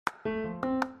You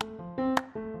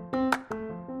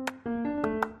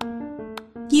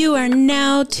are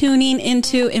now tuning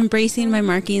into Embracing My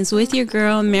Markings with your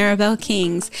girl, Maribel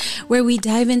Kings, where we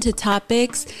dive into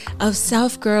topics of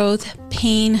self-growth,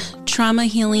 pain, trauma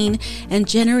healing, and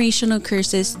generational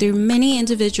curses through many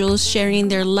individuals sharing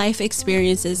their life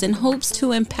experiences in hopes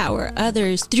to empower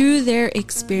others through their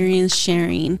experience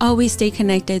sharing. Always stay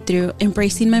connected through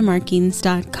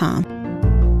embracingmymarkings.com.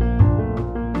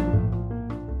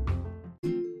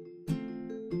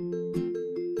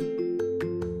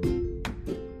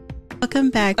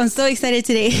 Welcome back. I'm so excited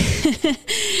today.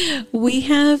 We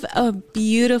have a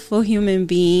beautiful human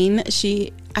being.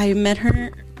 I met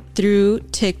her through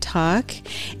TikTok,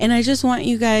 and I just want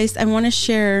you guys, I want to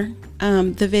share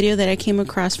the video that I came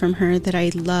across from her that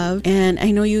I love, and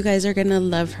I know you guys are going to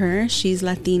love her. She's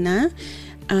Latina,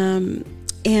 and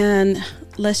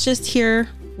let's just hear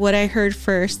what I heard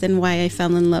first and why I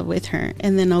fell in love with her,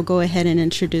 and then I'll go ahead and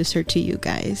introduce her to you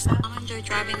guys. I enjoy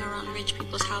driving around rich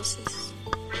people's houses.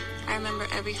 I remember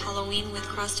every Halloween we'd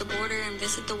cross the border and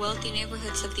visit the wealthy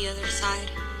neighborhoods of the other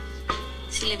side.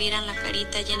 Si le vieran la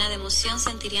carita llena de emoción,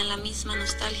 sentirían la misma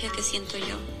nostalgia que siento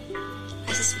yo.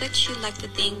 I suspect she'd like to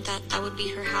think that I would be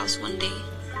her house one day.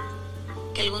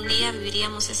 Que algún día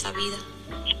viviríamos esa vida.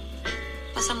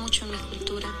 Pasa mucho en mi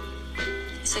cultura.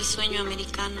 Es el sueño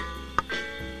americano.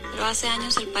 Pero hace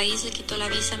años el país le quitó la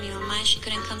visa a mi mamá and she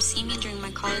couldn't come see me during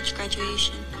my college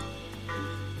graduation.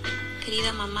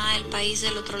 Querida mamá, el país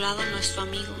del otro lado no es tu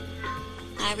amigo.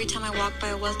 Now every time I walk by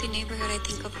a wealthy neighborhood, I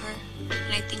think of her,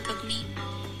 and I think of me.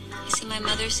 I see my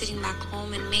mother sitting back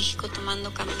home in Mexico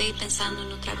tomando café y pensando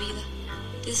en otra vida.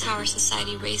 This is how our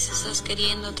society raises us,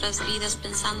 queriendo otras vidas,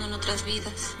 pensando en otras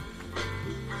vidas.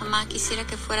 Mamá, quisiera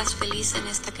que fueras feliz en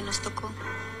esta que nos tocó.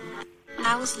 And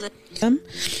I was little.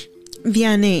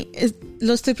 Vianney,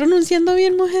 ¿lo estoy pronunciando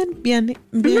bien, mujer? Vianney.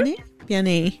 Vianney.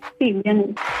 Sí,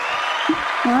 Vianney.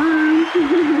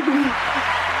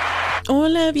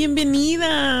 Hola,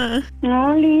 bienvenida.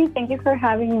 Molly, thank you for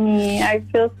having me. I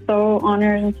feel so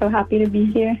honored and so happy to be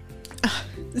here.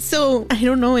 So, I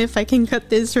don't know if I can cut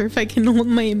this or if I can hold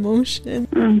my emotion.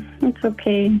 It's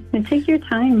okay. Take your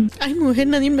time. Ay, mujer,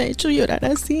 nadie me ha hecho llorar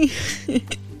así.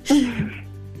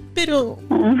 Pero,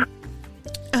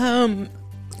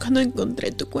 cuando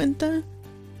encontré tu cuenta...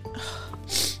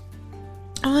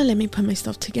 Oh, let me put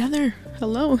myself together.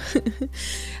 Hello.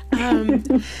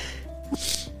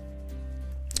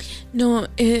 No,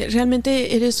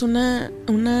 realmente eres una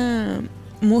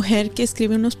mujer que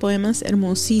escribe unos poemas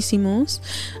hermosísimos.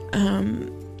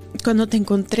 Cuando te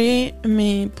encontré,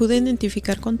 me pude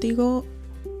identificar contigo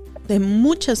de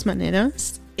muchas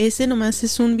maneras. Ese nomás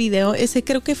es un video. Ese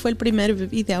creo que fue el primer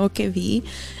video que vi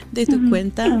de tu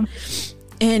cuenta.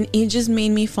 And it just made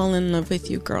me fall in love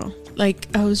with you, girl. Like,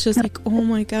 I was just like, oh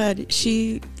my God, does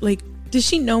she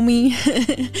know me?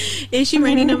 Is she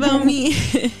writing about me?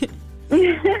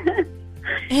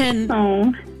 And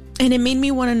it made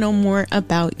me want to know more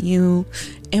about you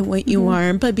and what you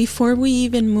are. But before we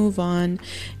even move on,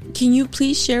 can you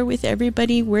please share with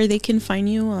everybody where they can find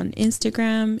you on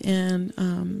Instagram and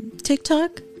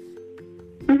TikTok?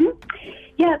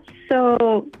 Yeah,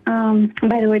 so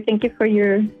by the way, thank you for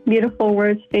your beautiful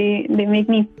words. They make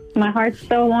my heart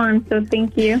so warm, so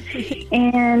thank you.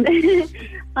 And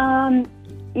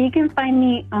you can find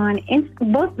me on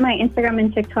both my Instagram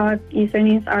and TikTok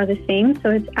usernames are the same, so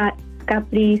it's at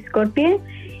Capri Scorpio.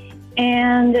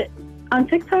 And on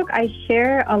TikTok, I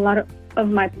share a lot of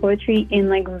my poetry in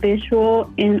like visual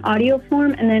and audio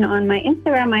form, and then on my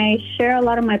Instagram, I share a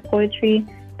lot of my poetry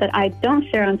that I don't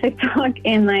share on TikTok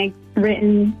in like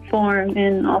written form,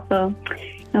 and also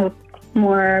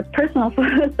more personal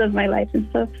photos of my life and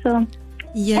stuff. So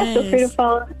yes, feel free to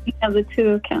follow me on the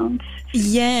two accounts.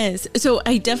 Yes, so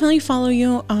I definitely follow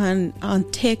you on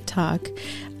TikTok,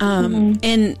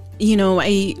 and you know,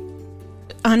 I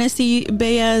honestly,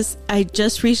 Beas, I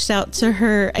just reached out to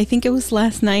her. I think it was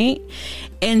last night,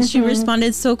 and she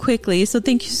responded so quickly. So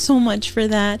thank you so much for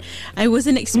that. I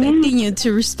wasn't expecting you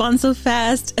to respond so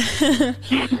fast,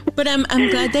 but I'm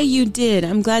glad that you did.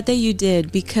 I'm glad that you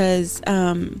did because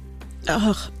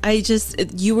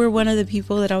you were one of the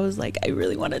people that I was like, I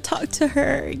really want to talk to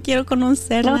her. Quiero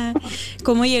conocerla.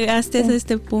 ¿Cómo llegaste a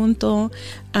este punto?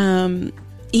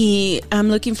 Y I'm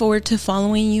looking forward to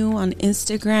following you on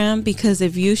Instagram because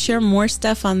if you share more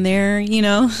stuff on there, you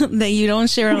know, that you don't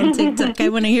share on TikTok, I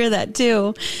want to hear that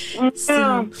too.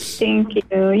 So. Thank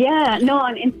you. Yeah, no,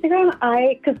 on Instagram,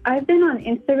 because I've been on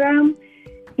Instagram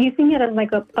using it as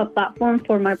like a platform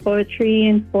for my poetry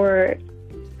and for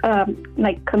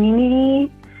like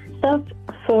community stuff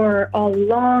for a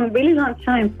really long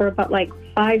time, for about like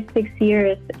 5-6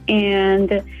 years,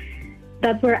 and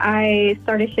that's where I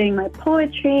started sharing my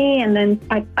poetry, and then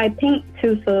I paint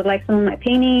too, so like some of my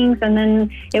paintings. And then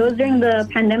it was during the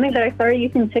pandemic that I started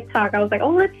using TikTok. I was like,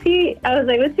 let's see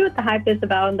what the hype is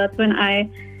about. And that's when I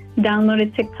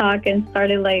downloaded TikTok and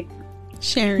started like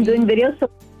sharing, doing videos.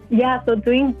 So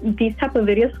doing these type of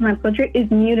videos for my poetry is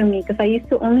new to me, because I used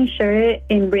to only share it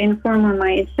in written form on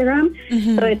my Instagram.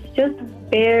 So it's just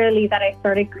barely that I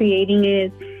started creating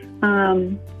it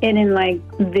in like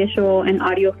visual and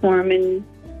audio form, and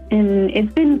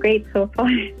it's been great so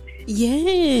far.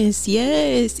 Yes.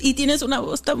 Y tienes una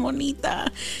voz tan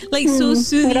bonita, like so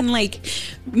soothing. Like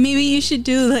maybe you should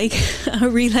do like a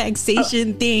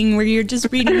relaxation thing where you're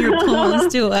just reading your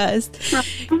poems to us,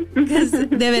 because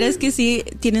de veras que sí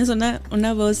tienes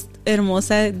una voz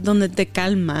hermosa donde te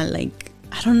calma, like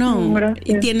I don't know.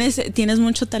 Tienes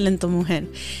mucho talento, mujer.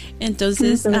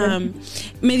 Entonces,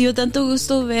 me dio tanto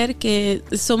gusto ver que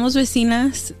somos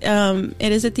vecinas.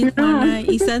 Eres de Tijuana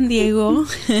y San Diego.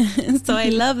 So I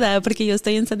love that, porque yo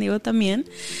estoy en San Diego también.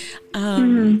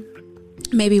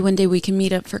 Maybe one day we can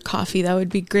meet up for coffee. That would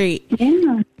be great.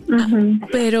 Yeah.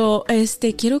 Pero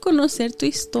quiero conocer tu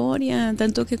historia,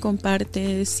 tanto que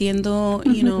compartes siendo,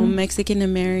 you know, Mexican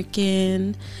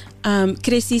American.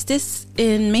 ¿Creciste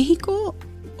en México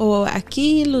o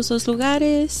aquí, los dos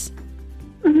lugares?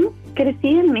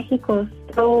 Crecí en México.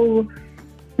 So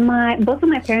both of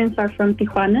my parents are from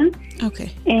Tijuana.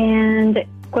 Okay. And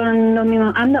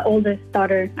I'm the oldest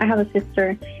daughter. I have a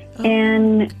sister. Oh.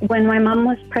 And when my mom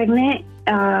was pregnant,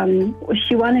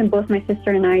 she wanted both my sister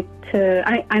and I to.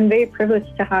 I'm very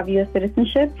privileged to have U.S.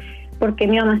 citizenship. Porque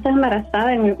mi mamá estaba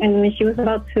embarazada, and when she was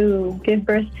about to give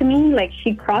birth to me, like,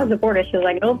 she crossed the border. She was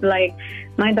like, nope, like,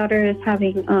 my daughter is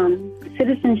having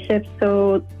citizenship.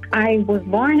 So I was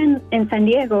born in San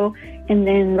Diego, and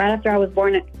then right after I was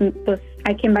born,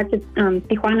 I came back to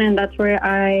Tijuana, and that's where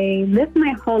I lived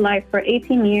my whole life for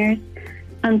 18 years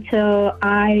until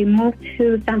I moved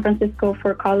to San Francisco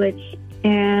for college.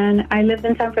 And I lived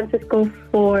in San Francisco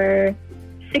for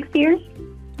 6 years.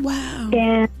 Wow.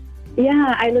 And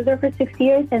yeah, I lived there for 6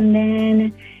 years, and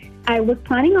then I was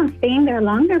planning on staying there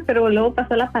longer, pero luego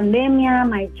pasó la pandemia,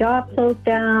 my job closed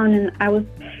down, and I was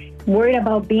worried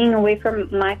about being away from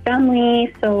my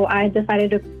family, so I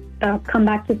decided to come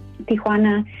back to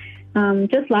Tijuana.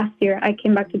 Just last year, I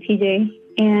came back to TJ,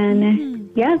 and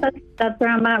yeah, that's where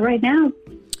I'm at right now.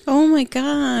 Oh my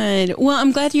God. Well,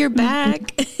 I'm glad you're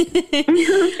back. Thank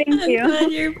you. I'm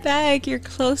glad you're back. You're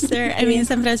closer. I mean,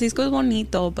 San Francisco is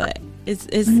bonito, but it's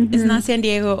not San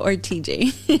Diego or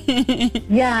TJ.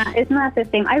 Yeah, it's not the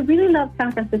same. I really love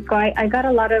San Francisco. I got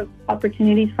a lot of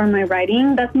opportunities for my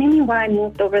writing. That's mainly why I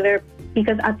moved over there,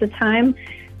 because at the time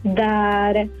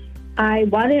that I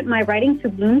wanted my writing to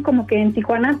bloom, como que en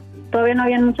Tijuana todavía no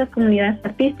había muchas comunidades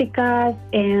artísticas,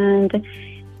 and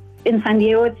in San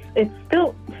Diego, it's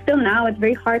still now, it's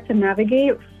very hard to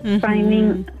navigate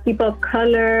finding people of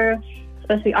color,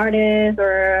 especially artists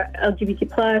or LGBT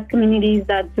plus communities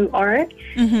that do art.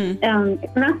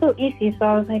 It's not so easy. So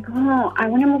I was like, I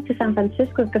want to move to San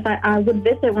Francisco, because I would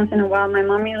visit once in a while. My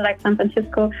mom really liked San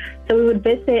Francisco, so we would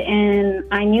visit, and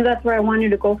I knew that's where I wanted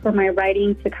to go for my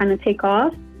writing to kind of take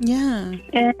off. Yeah.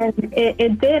 And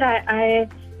it did. I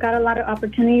got a lot of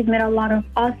opportunities, met a lot of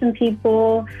awesome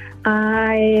people.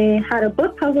 I had a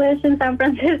book published in San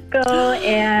Francisco,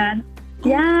 and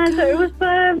yeah, so it was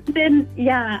fun. Then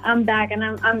yeah, I'm back, and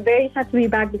I'm very sad to be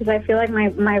back, because I feel like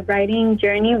my writing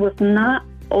journey was not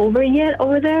over yet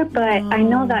over there, but I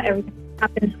know that everything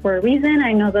happens for a reason.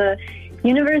 I know the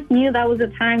universe knew that was the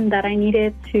time that I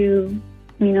needed to,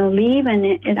 leave,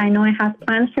 and I know it has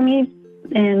plans for me,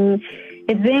 and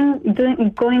it's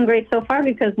been going great so far,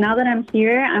 because now that I'm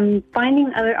here, I'm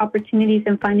finding other opportunities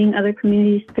and finding other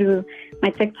communities through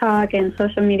my TikTok and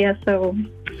social media. So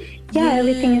yeah,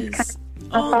 everything is kind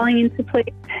of falling into place.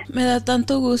 Me da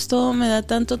tanto gusto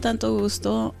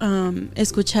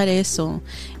escuchar eso.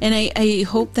 And I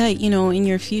hope that, in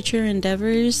your future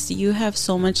endeavors, you have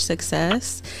so much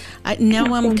success.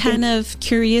 Now I'm kind of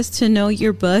curious to know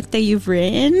your book that you've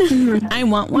written. I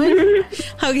want one.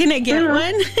 How can I get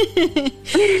one?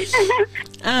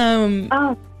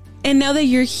 And now that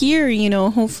you're here,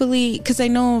 hopefully, because I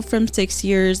know from 6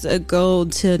 years ago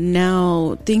to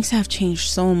now, things have changed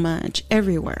so much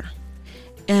everywhere.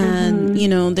 And,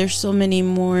 there's so many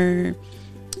more,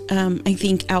 I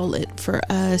think, outlet for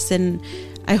us. And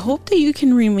I hope that you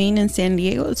can remain in San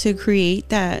Diego to create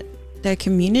that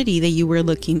community that you were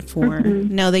looking for,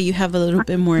 now that you have a little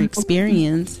bit more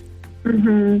experience.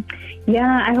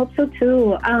 Yeah, I hope so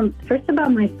too. First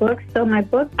about my book. So my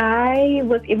book, I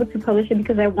was able to publish it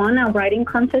because I won a writing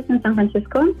contest in San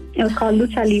Francisco. It was called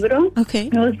Lucha Libro. Okay.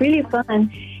 It was really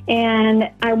fun. And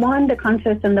I won the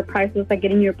contest, and the prize was like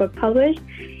getting your book published.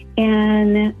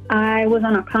 And I was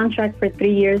on a contract for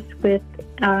 3 years with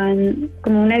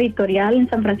como una editorial in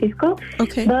San Francisco.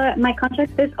 Okay. But my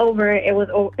contract is over.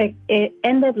 It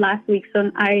ended last week, so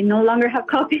I no longer have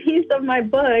copies of my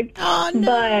book. Oh, no.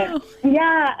 But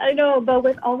yeah, I know. But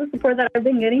with all the support that I've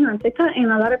been getting on TikTok,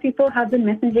 and a lot of people have been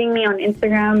messaging me on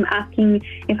Instagram asking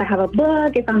if I have a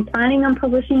book, if I'm planning on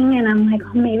publishing, and I'm like,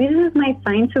 oh, maybe this is my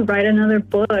sign to write another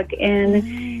book.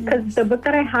 And because the book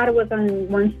that I had was on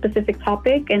one specific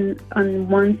topic and on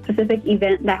one specific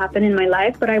event that happened in my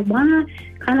life, but I want to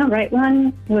kind of write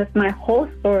one with my whole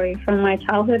story from my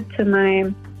childhood to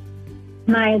my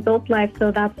adult life.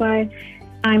 So that's why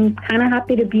I'm kind of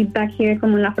happy to be back here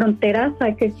como en la frontera,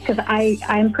 so because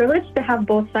I'm privileged to have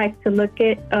both sides to look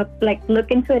it up, like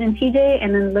look into it in TJ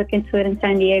and then look into it in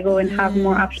San Diego and have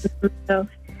more options for myself.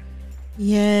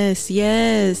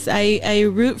 Yes. I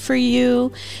root for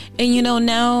you. And,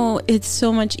 now it's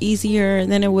so much easier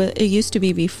than it used to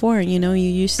be before. You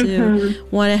used to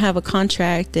want to have a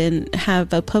contract and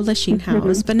have a publishing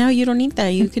house. But now you don't need that.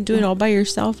 You can do it all by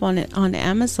yourself on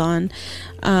Amazon.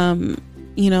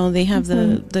 They have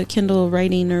the Kindle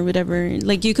writing or whatever.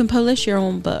 Like, you can publish your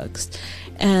own books.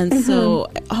 And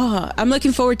so, I'm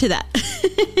looking forward to that.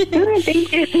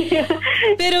 Thank you.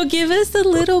 Pero give us a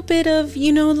little bit of,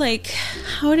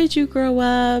 how did you grow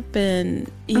up?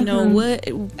 And,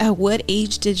 at what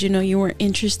age did you know you were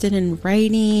interested in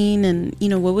writing? And,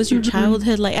 what was your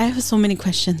childhood like? I have so many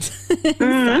questions.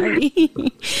 Sorry.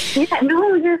 Yeah,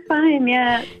 no, you're fine.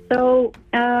 Yeah. So,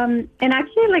 and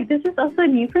actually, this is also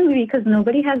new for me because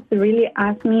nobody has really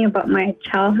asked me about my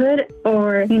childhood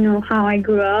or, how I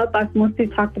grew up. I've mostly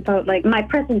talked about, my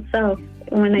present self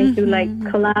when I do,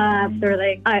 collabs or,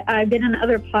 I've been on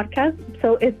other podcasts.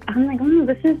 So I'm like, oh,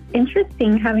 this is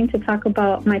interesting having to talk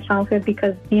about my childhood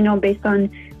because, based on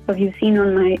what you've seen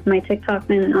on my TikTok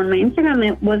and on my Instagram,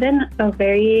 it wasn't a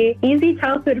very easy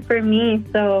childhood for me.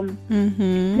 So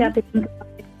you have to think about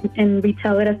it and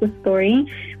retell it as a story.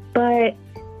 But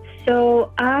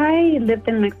so I lived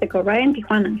in Mexico, right in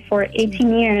Tijuana for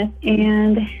 18 years.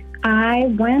 And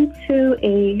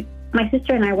my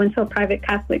sister and I went to a private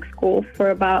Catholic school for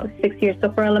about 6 years. So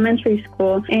for elementary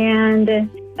school. And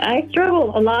I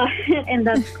struggled a lot in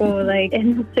that school.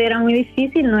 Era muy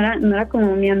difícil. No era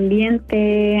como mi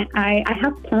ambiente. I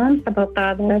have poems about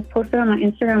that I've posted on my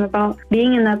Instagram about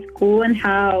being in that school and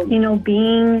how,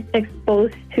 being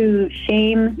exposed to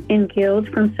shame and guilt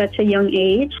from such a young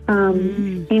age.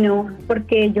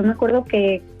 Porque yo me acuerdo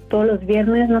que todos los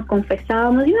viernes nos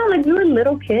confesábamos, we were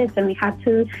little kids and we had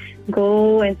to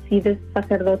go and see this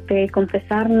sacerdote,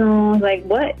 confesarnos,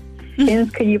 what sins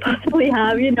could you possibly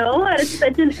have, at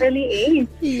such an early age.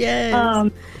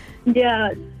 Yes. Yeah,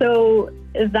 so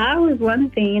that was one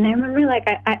thing. And I remember,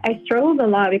 I struggled a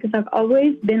lot because I've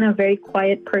always been a very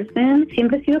quiet person.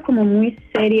 Siempre he sido como muy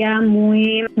seria,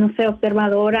 muy,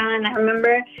 observadora. And I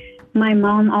remember my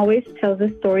mom always tells a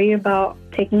story about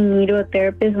taking me to a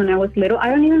therapist when I was little. I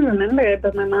don't even remember it,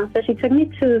 but my mom said she took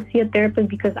me to see a therapist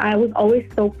because I was always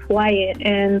so quiet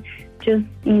and just,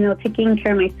 taking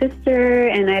care of my sister,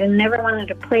 and I never wanted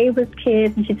to play with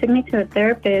kids. And she took me to a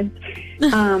therapist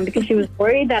because she was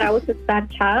worried that I was a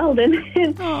sad child. And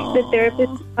the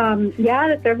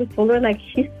therapist told her,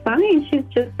 she's fine. She's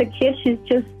just a kid.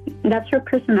 That's her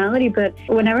personality. But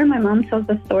whenever my mom tells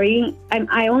the story,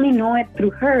 I only know it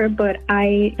through her, but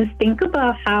I just think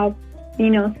about how,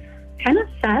 kind of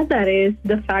sad that is,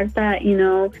 the fact that,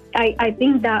 I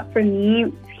think that for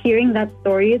me, hearing that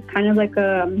story is kind of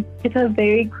it's a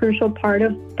very crucial part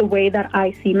of the way that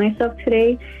I see myself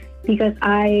today, because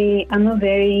I'm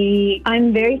very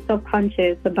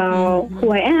self-conscious about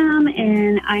who I am,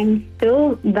 and I'm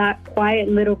still that quiet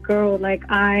little girl.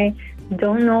 I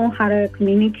don't know how to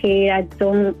communicate.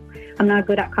 I'm not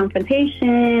good at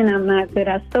confrontation. I'm not good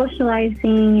at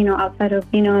socializing, outside of,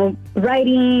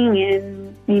 writing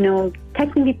and,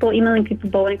 texting people, emailing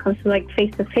people, but when it comes to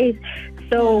face-to-face.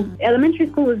 So elementary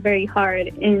school was very hard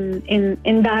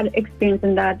in that experience,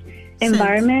 in that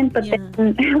environment. But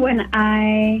then when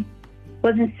I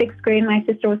was in 6th grade, my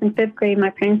sister was in 5th grade, my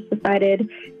parents decided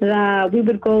that we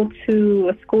would go to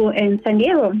a school in San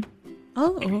Diego.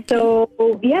 Oh, okay. So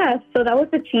that was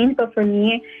a change. But for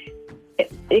me,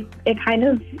 it kind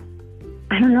of,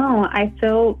 I don't know, I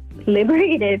felt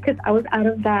liberated because I was out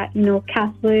of that,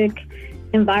 Catholic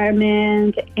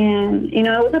environment, and it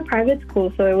was a private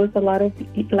school, so it was a lot of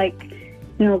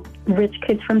rich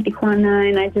kids from Tijuana,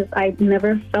 and I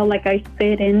never felt like I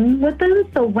fit in with them.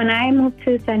 So when I moved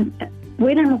to San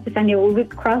Diego, we would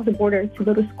cross the border to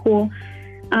go to school.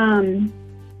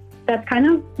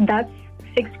 That's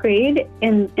sixth grade,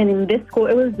 and in this school,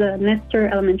 it was the Nestor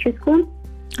Elementary School.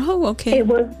 Oh, okay. It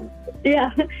was,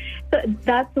 yeah. So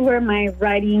that's where my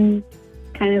writing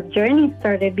kind of journey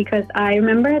started, because I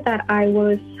remember that I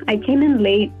came in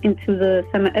late into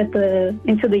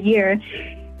the year,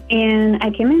 and I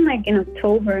came in like in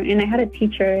October, and I had a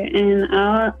teacher, and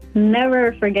I'll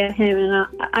never forget him, and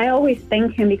I always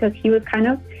thank him because he was kind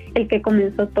of el que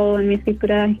comenzó todo en mi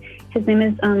escritura. His name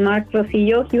is Mark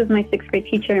Rosillo. He was my sixth grade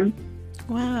teacher.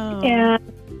 Wow. And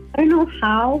I don't know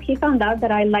how he found out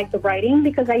that I liked the writing,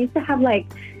 because I used to have like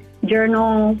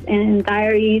journals and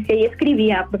diaries, y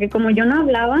escribía, porque como yo no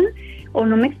hablaba o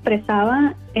no me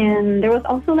expresaba, and there was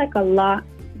also like a lot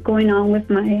going on with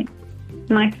my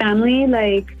family,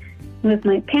 like with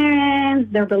my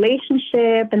parents, their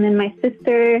relationship, and then my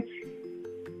sister.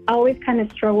 I always kind of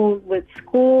struggled with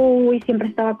school. Y siempre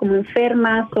estaba como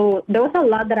enferma. So there was a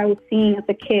lot that I was seeing as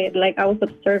a kid. Like I was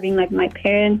observing like my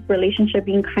parents' relationship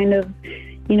being kind of,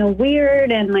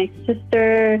 weird, and my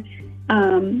sister,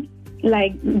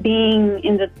 like being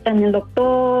en el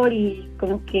doctor, y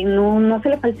como que no se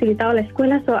le facilitaba la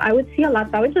escuela. So I would see a lot.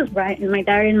 So I would just write in my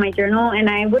diary, in my journal, and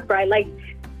I would write like,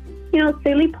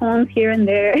 silly poems here and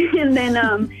there. And then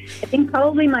I think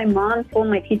probably my mom told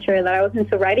my teacher that I was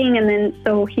into writing, and then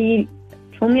so he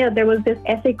told me that there was this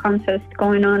essay contest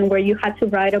going on where you had to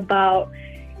write about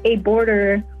a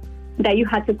border that you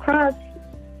had to cross.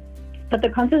 But the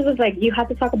contest was like, you had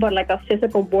to talk about like a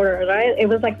physical border, right? It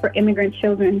was like for immigrant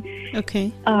children.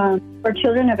 Okay. For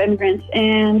children of immigrants.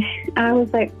 And I was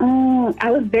like,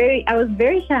 I was very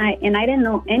shy, and I didn't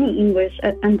know any English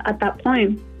at that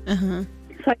point. Uh-huh.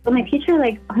 So I told my teacher,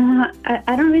 like,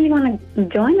 I don't really want to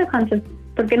join the contest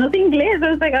porque no sé inglés. I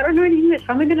was like, I don't know any English.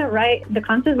 How am I going to write? The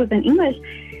contest was in English.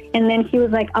 And then he was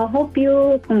like, I'll help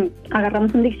you.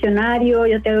 Agarramos un diccionario.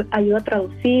 Yo te ayudo a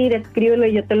traducir. Escríbelo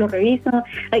y yo te lo reviso.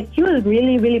 Like, he was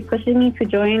really, really pushing me to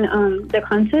join the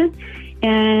contest.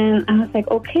 And I was like,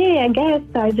 okay, I guess.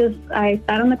 I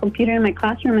sat on the computer in my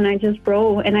classroom, and I just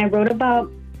wrote. And I wrote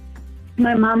about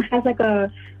my mom has like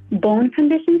a bone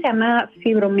condition, se llama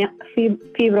fibromyalgia,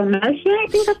 I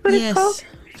think that's what it's called.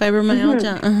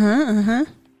 Fibromyalgia.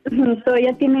 So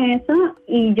ella tiene eso,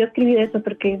 y yo escribí de eso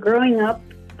porque growing up,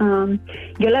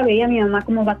 yo la veía a mi mamá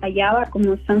como batallaba,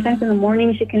 como sometimes in the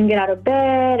morning she couldn't get out of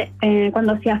bed,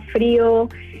 cuando hacía frío,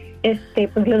 pues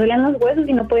le dolían los huesos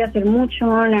y no podía hacer mucho.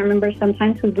 And I remember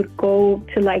sometimes we would go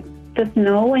to like the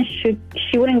snow, and she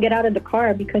wouldn't get out of the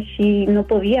car because she no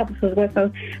podía por sus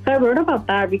huesos. So I wrote about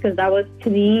that because that was, to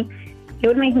me, it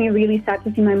would make me really sad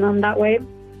to see my mom that way.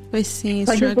 Pues sí,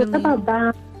 so I just wrote about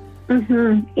that.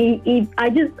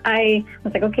 I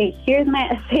was like, okay, here's my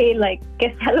essay, like,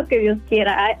 que sea lo que Dios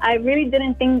quiera. I really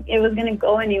didn't think it was going to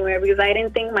go anywhere because I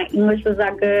didn't think my English was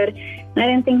that good, and I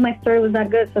didn't think my story was that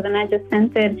good. So then I just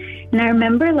sent it. And I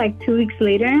remember like 2 weeks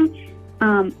later,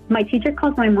 my teacher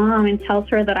calls my mom and tells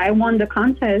her that I won the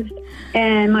contest,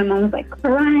 and my mom was like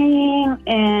crying,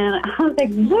 and I was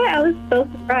like, what? I was so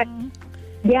surprised.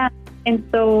 Yeah. And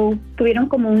so tuvieron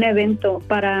como un evento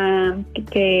para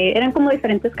que eran como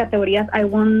diferentes categorías. I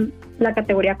won la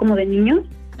categoría como de niños.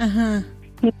 Uh-huh.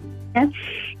 And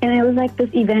it was like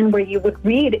this event where you would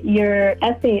read your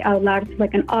essay out loud to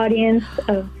like an audience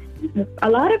of a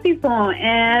lot of people.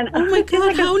 And oh my God,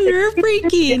 like how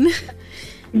nerve-wreaking.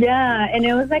 Yeah, and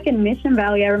it was like in Mission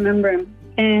Valley, I remember.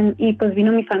 And pues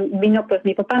vino mi papá,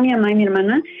 mi mamá y mi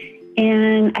hermana.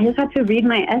 And I just had to read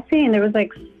my essay, and there was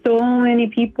like so many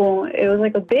people. It was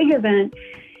like a big event.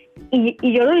 Y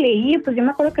yo lo leí, pues yo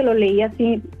me acuerdo que lo leí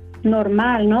así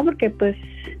normal, ¿no? Porque pues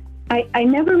I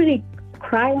never really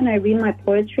cry when I read my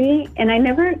poetry, and I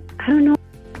don't know.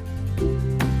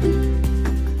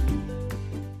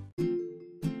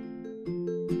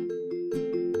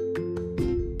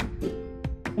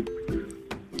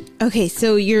 Okay,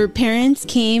 so your parents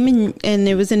came and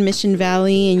it was in Mission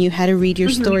Valley, and you had to read your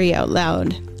story out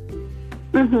loud.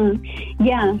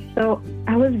 Yeah, so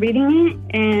I was reading it,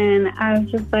 and I was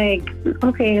just like,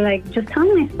 okay, like, just tell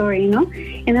me my story, you know?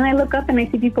 And then I look up and I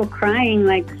see people crying,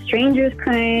 like strangers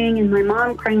crying, and my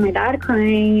mom crying, my dad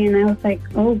crying, and I was like,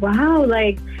 oh, wow,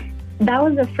 like, that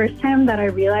was the first time that I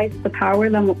realized the power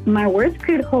that my words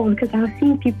could hold, because I was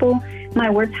seeing my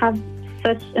words have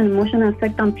such an emotional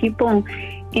effect on people.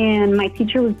 And my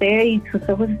teacher was there, y sus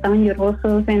ojos estaban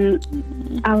llorosos, and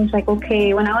I was like,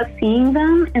 okay, when I was seeing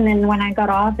them, and then when I got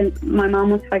off and my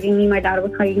mom was hugging me, my dad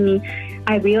was hugging me,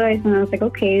 I realized, and I was like,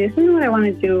 okay, this is what I want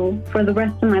to do for the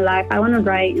rest of my life. I want to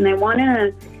write, and I want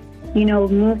to,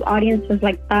 move audiences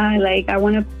like that. Like, I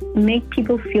want to make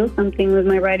people feel something with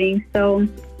my writing. So,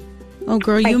 oh,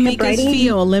 girl, you make us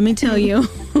feel. Let me tell you,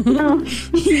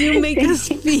 you make us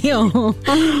feel.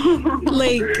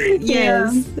 Like,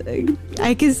 yes,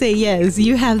 I can say yes.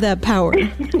 You have that power.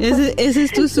 Is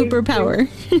this tu superpower?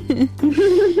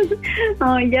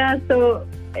 Oh yeah. So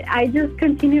I just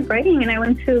continued writing, and I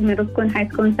went to middle school and high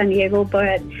school in San Diego.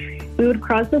 But we would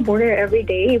cross the border every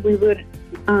day. We would.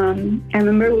 I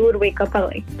remember we would wake up at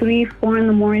like 3, 4 in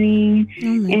the morning,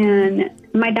 and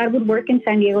my dad would work in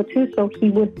San Diego too, so he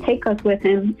would take us with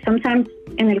him, sometimes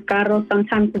in el carro,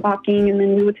 sometimes walking, and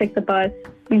then we would take the bus,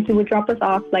 and he would drop us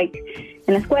off like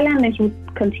in la escuela, and then he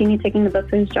would continue taking the bus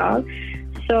to his job.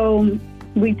 So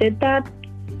we did that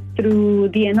through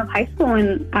the end of high school,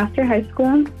 and after high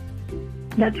school,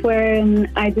 that's when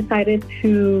I decided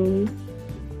to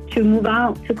move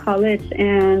out to college.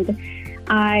 And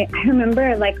I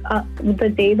remember like the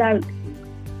day that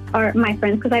my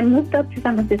friends, because I moved up to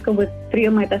San Francisco with 3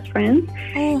 of my best friends.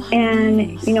 Oh, and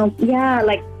nice.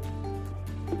 Like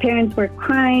parents were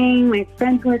crying, my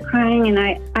friends were crying, and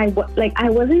I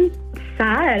wasn't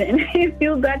sad. And I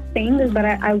feel bad saying this, but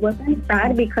I wasn't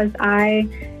sad because I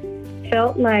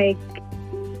felt like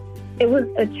it was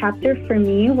a chapter for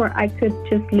me where I could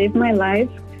just live my life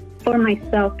for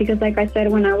myself. Because like I said,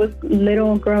 when I was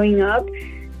little growing up,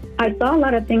 I saw a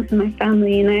lot of things in my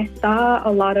family, and I saw a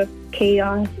lot of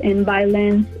chaos and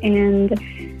violence and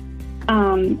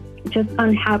just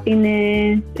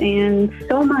unhappiness and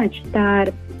so much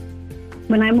that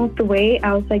when I moved away,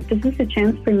 I was like, this is a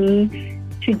chance for me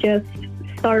to just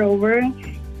start over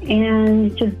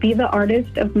and just be the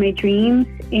artist of my dreams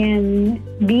and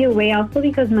be away. Also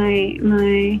because my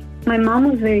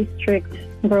mom was very strict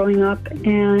growing up,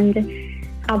 and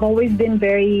I've always been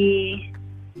very,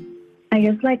 I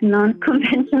guess, like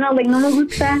non-conventional. Like, no me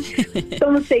gusta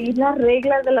como seguir las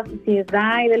reglas de la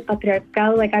sociedad y del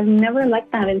patriarcado. Like, I've never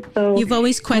liked that. And so you've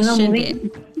always questioned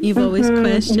it. You've always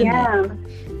questioned it.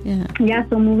 Yeah.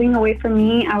 So moving away from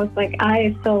me, I was like,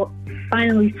 I felt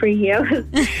finally free. I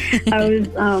was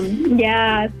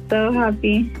so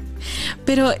happy.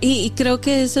 Pero y creo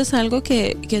que eso es algo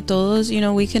que todos,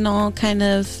 we can all kind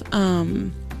of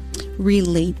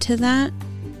relate to that.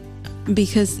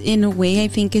 Because in a way, I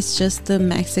think it's just the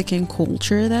Mexican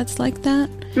culture that's like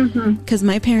that. Because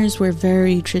my parents were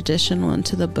very traditional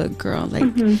into the book girl.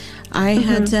 Like, I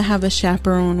had to have a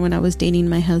chaperone when I was dating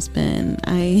my husband.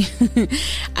 I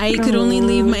could only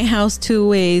leave my house 2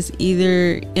 ways,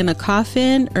 either in a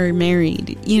coffin or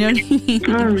married. You know what I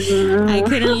mean? I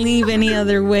couldn't leave any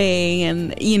other way.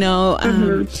 And,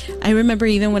 I remember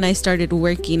even when I started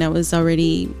working, I was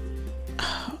already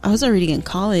in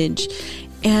college.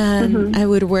 And I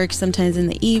would work sometimes in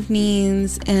the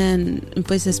evenings, and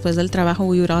pues después del trabajo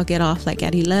we would all get off like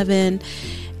at 11,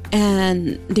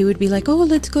 and they would be like, oh,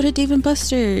 let's go to Dave &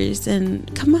 Buster's,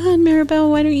 and come on,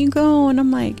 Maribel, why don't you go? And I'm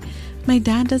like, my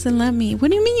dad doesn't let me. What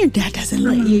do you mean your dad doesn't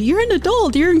let you? You're an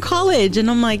adult, you're in college. And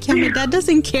I'm like, yeah, my dad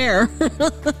doesn't care.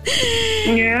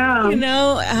 Yeah.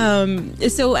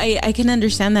 So I can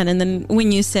understand that. And then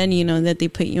when you said, that they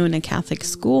put you in a Catholic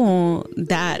school,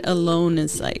 that alone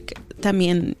is like,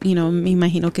 también, me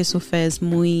imagino que su fe es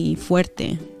muy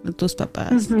fuerte de tus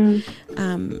papás.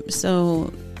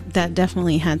 So that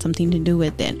definitely had something to do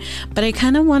with it. But I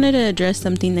kind of wanted to address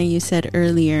something that you said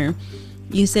earlier.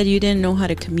 You said you didn't know how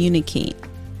to communicate.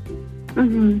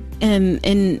 And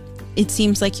it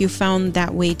seems like you found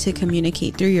that way to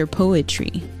communicate through your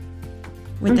poetry.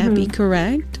 Would that be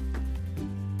correct?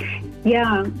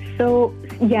 Yeah. So,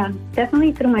 yeah,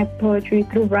 definitely through my poetry,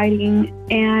 through writing.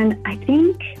 And I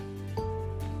think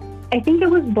it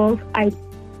was both. I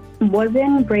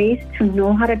wasn't raised to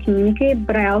know how to communicate,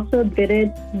 but I also did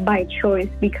it by choice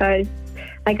because,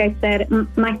 like I said,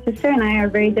 my sister and I are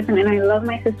very different, and I love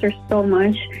my sister so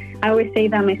much. I always say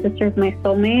that my sister is my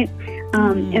soulmate,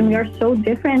 and we are so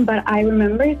different, but I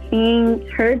remember seeing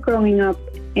her growing up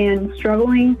and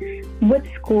struggling with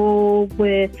school,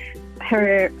 with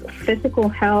her physical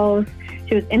health.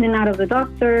 She was in and out of the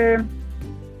doctor.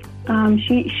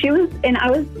 She was, and I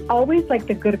was always like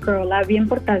the good girl, la bien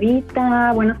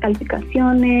portadita, buenas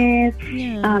calificaciones,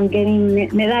 getting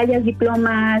medallas,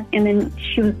 diplomas, and then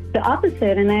she was the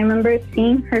opposite. And I remember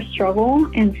seeing her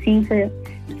struggle and seeing her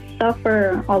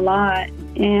suffer a lot.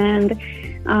 And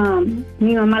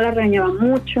mi mamá la regañaba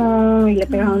mucho y le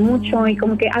pegaba mucho, y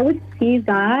como que I would see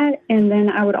that, and then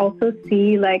I would also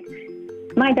see like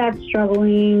my dad's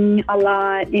struggling a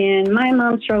lot and my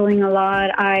mom's struggling a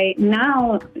lot. I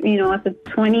now, you know, as a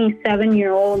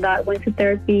 27-year-old that went to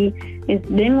therapy,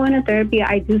 didn't went to therapy,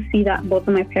 I do see that both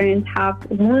of my parents have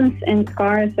wounds and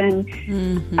scars. And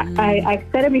I've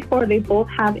said it before, they both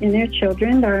have in their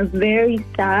children that are very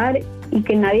sad y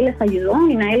que nadie les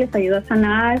ayudó a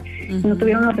sanar, no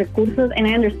tuvieron los recursos. And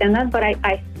I understand that, but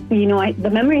I you know, the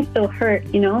memory still hurt,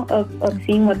 you know, of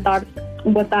seeing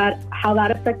how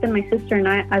that affected my sister and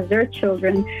I as their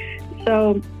children.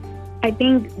 So I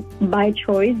think by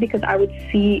choice, because I would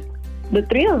see the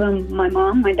three of them, my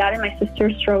mom, my dad, and my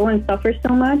sister, struggle and suffer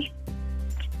so much,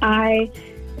 I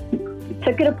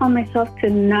took it upon myself to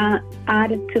not add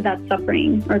to that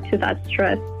suffering or to that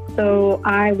stress. So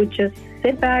I would just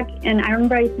sit back, and I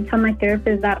remember I used to tell my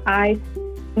therapist that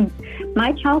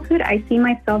my childhood, I see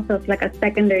myself as like a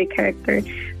secondary character,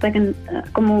 like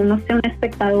como no sé, una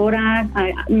espectadora,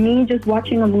 me just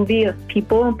watching a movie of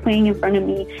people playing in front of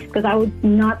me, because I would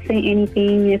not say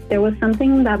anything. If there was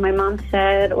something that my mom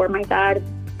said or my dad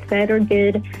said or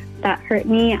did that hurt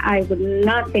me, I would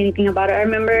not say anything about it. I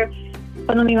remember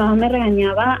cuando mi mamá me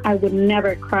regañaba, I would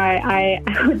never cry. I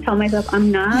would tell myself,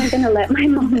 I'm not going to let my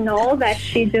mom know that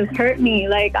she just hurt me.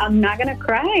 Like, I'm not going to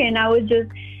cry. And I would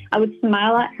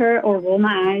smile at her or roll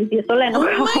my eyes. Y eso le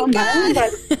enojaba más.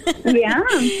 But yeah.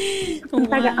 Wow.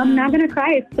 Like, I'm not going to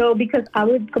cry. So because I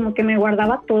would como que me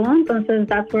guardaba todo. Entonces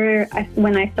that's where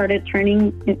when I started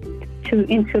turning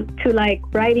into like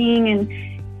writing and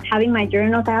having my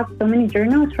journals. I have so many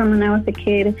journals from when I was a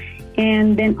kid.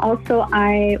 And then also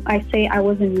I say I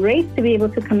wasn't raised to be able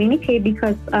to communicate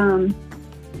because my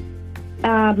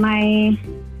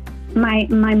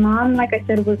mom, like I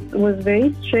said, was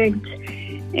very strict.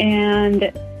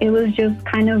 And it was just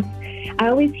kind of, I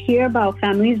always hear about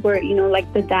families where, you know,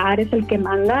 like the dad es el que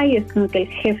manda y es como que el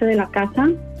jefe de la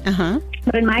casa.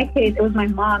 But in my case, it was my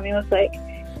mom. It was like,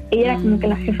 ella era como que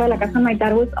la jefa de la casa. My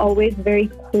dad was always very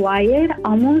quiet,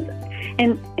 almost.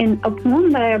 And in a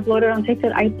poem that I uploaded on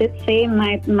TikTok, I did say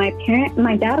my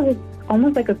dad was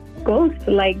almost like a ghost.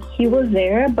 Like, he was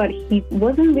there, but he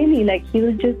wasn't really. Like, he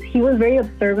was very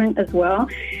observant as well.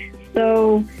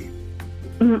 So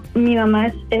mi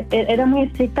mamá era muy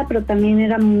estricta, pero también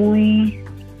era muy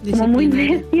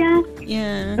bestia.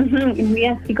 Yeah. Muy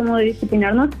así como de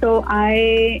disciplinarnos. So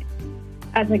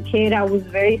as a kid, I was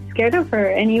very scared of her.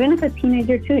 And even as a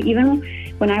teenager too, even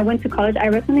when I went to college, I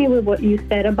resonate with what you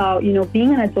said about, you know,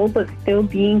 being an adult but still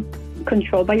being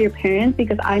controlled by your parents,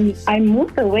 because I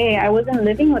moved away. I wasn't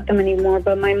living with them anymore,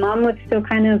 but my mom would still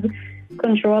kind of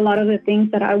control a lot of the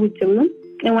things that I would do.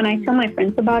 And when I tell my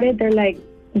friends about it, they're like,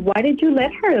 why did you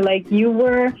let her? Like, you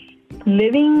were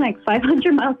living like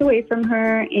 500 miles away from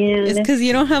her, and it's because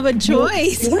you don't have a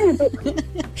choice. You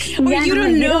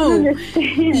don't know.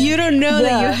 You don't know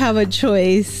that you have a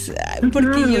choice.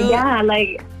 Because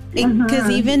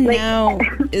even like, now,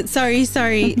 sorry.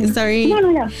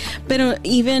 No. But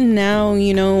even now,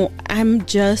 you know, I'm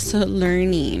just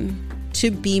learning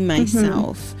to be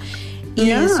myself. Y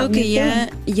eso que yo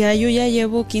ya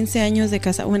llevo 15 años de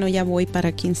casada. Bueno, ya voy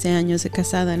para 15 años de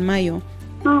casada en mayo.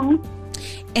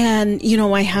 And, you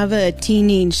know, I have a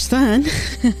teenage son.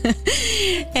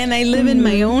 And I live in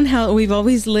my own house. We've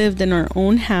always lived in our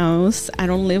own house. I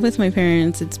don't live with my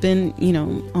parents. It's been, you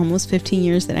know, almost 15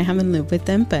 years that I haven't lived with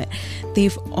them. But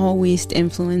they've always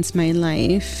influenced my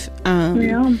life.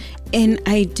 And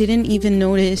I didn't even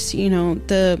notice, you know,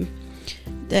 the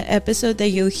episode that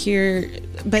you'll hear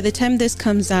by the time this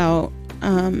comes out,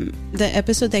 the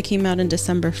episode that came out on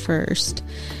December 1st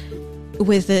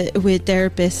with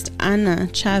therapist Ana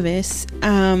Chavez,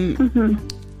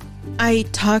 I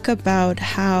talk about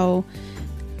how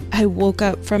I woke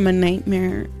up from a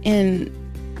nightmare, and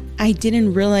I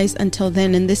didn't realize until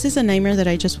then, and this is a nightmare that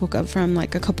I just woke up from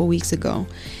like a couple weeks ago.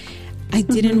 I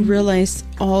didn't realize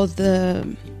all the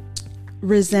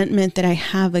resentment that I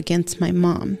have against my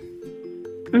mom.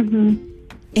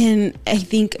 And I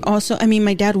think also, I mean,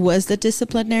 my dad was the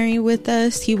disciplinary with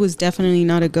us. He was definitely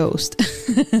not a ghost.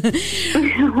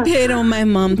 Pero my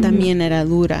mom también era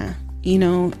dura, you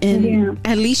know, and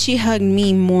at least she hugged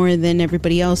me more than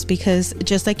everybody else, because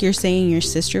just like you're saying, your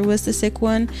sister was the sick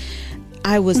one.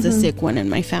 I was the sick one in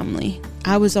my family.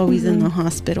 I was always in the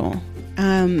hospital.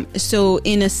 So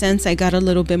in a sense, I got a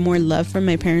little bit more love from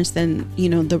my parents than, you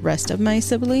know, the rest of my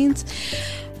siblings.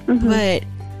 But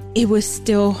it was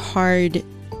still hard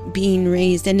being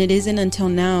raised, and it isn't until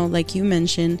now, like you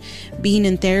mentioned, being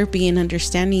in therapy and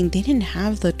understanding they didn't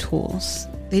have the tools.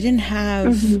 They didn't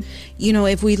have, you know,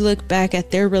 if we look back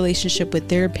at their relationship with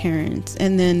their parents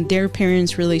and then their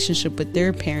parents' relationship with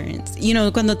their parents, you know,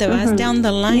 cuando te vas down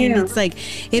the line, it's like,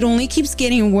 it only keeps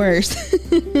getting worse.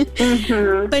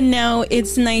 But now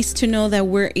it's nice to know that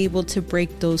we're able to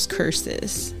break those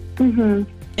curses.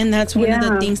 And that's one of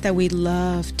the things that we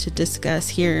love to discuss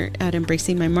here at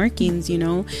Embracing My Markings, you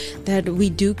know, that we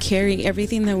do carry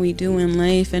everything that we do in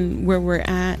life and where we're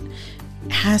at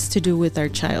has to do with our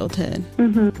childhood.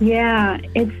 Yeah,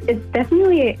 it's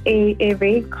definitely a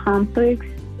very complex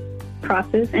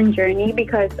process and journey,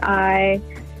 because I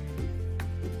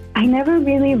never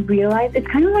really realized. It's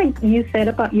kind of like you said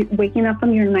about you waking up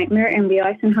from your nightmare and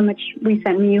realizing how much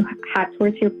resentment you had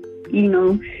towards your, you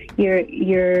know,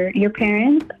 your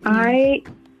parents. I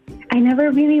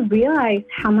never really realized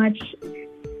how much,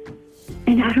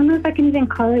 and I don't know if I can even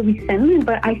call it resentment,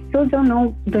 but I still don't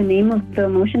know the name of the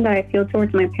emotion that I feel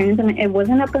towards my parents. And it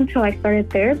wasn't up until I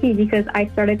started therapy, because I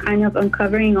started kind of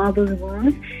uncovering all those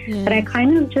wounds that I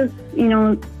kind of just, you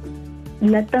know,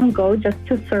 let them go just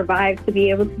to survive, to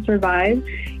be able to survive.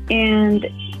 And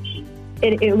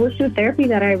it was through therapy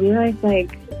that I realized,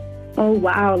 like, oh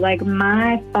wow, like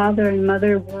my father and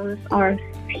mother wounds are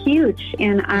huge,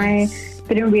 and I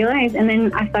didn't realize. And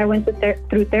then as I went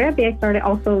through therapy, I started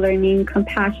also learning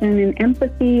compassion and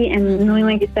empathy, and knowing,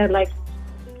 like you said, like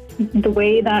the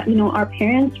way that, you know, our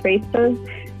parents raised us,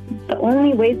 the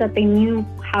only ways that they knew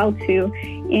how to.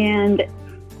 And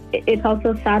it's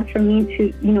also sad for me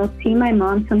to, you know, see my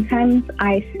mom. Sometimes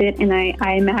I sit and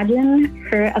I imagine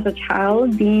her as a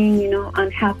child being, you know,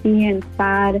 unhappy and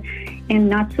sad and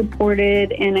not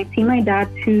supported. And I see my dad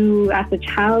too as a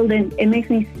child, and it makes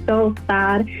me so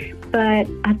sad. But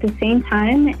at the same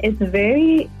time, it's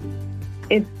very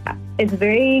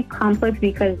complex,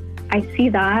 because I see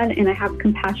that and I have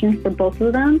compassion for both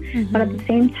of them. But at the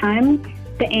same time,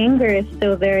 the anger is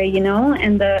still there, you know,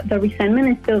 and the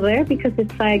resentment is still there, because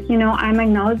it's like, you know, I'm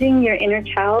acknowledging your inner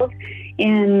child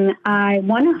and I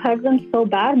want to hug them so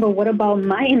bad, but what about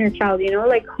my inner child? You know,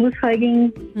 like, who's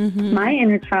hugging my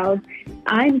inner child?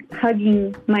 I'm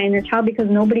hugging my inner child because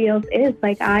nobody else is.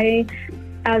 Like, I,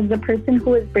 as the person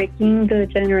who is breaking the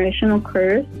generational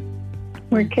curse,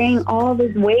 we're carrying all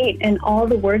this weight and all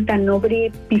the work that nobody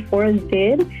before us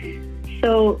did.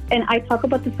 So, and I talk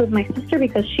about this with my sister,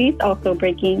 because she's also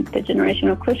breaking the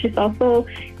generational curse. She's also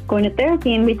going to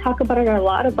therapy, and we talk about it a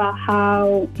lot, about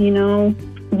how, you know,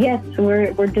 yes,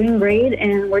 we're doing great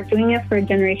and we're doing it for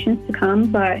generations to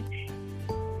come, but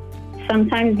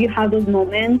sometimes you have those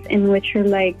moments in which you're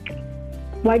like,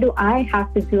 why do I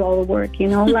have to do all the work? You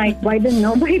know, like, why did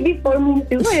nobody before me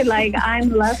do it? Like, I'm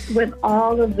left with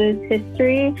all of this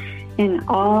history and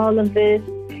all of this,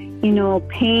 you know,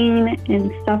 pain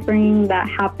and suffering that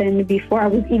happened before I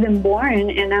was even born,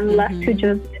 and I'm left to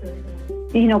just,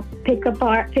 you know, pick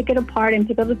it apart and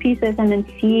pick up the pieces and then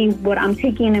see what I'm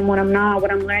taking and what I'm not, what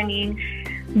I'm learning.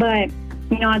 But,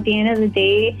 you know, at the end of the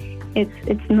day,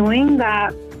 it's knowing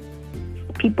that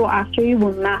people after you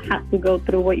will not have to go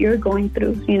through what you're going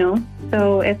through, you know.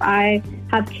 So if I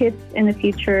have kids in the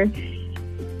future,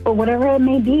 or whatever it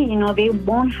may be, you know, they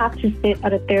won't have to sit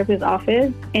at a therapist's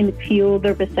office and feel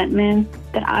the resentment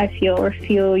that I feel, or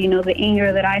feel, you know, the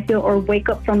anger that I feel, or wake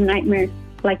up from nightmares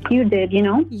like you did, you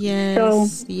know? Yes, so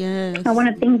yes. I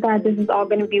want to think that this is all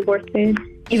going to be worth it,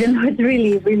 even though it's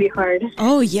really, really hard.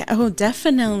 Oh, yeah. Oh,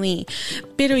 definitely.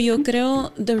 Pero yo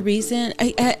creo the reason,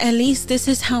 at least this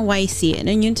is how I see it,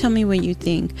 and you tell me what you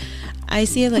think. I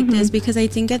see it like this, because I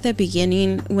think at the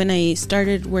beginning, when I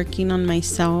started working on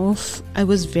myself, I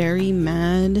was very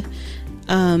mad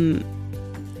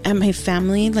at my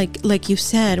family. Like you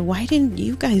said, why didn't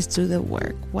you guys do the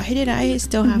work? Why did I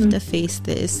still have to face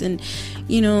this? And,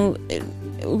 you know,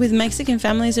 with Mexican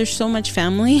families, there's so much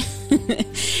family.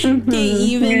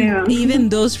 Even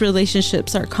those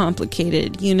relationships are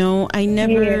complicated. You know, I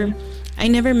never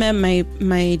met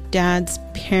my dad's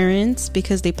parents,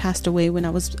 because they passed away when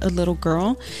I was a little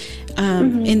girl.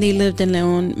 And they lived in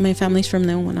León. My family's from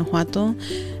León, Guanajuato.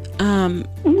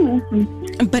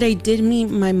 But I did meet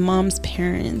my mom's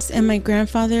parents, and my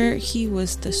grandfather, he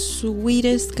was the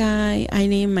sweetest guy. I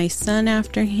named my son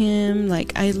after him.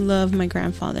 Like, I love my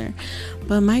grandfather.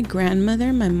 But my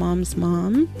grandmother, my mom's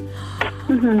mom,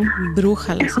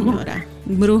 bruja la señora.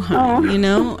 Bruja, you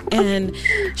know, and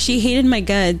she hated my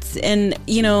guts. And,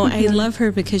 you know, I love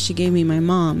her because she gave me my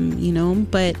mom, you know,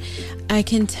 but I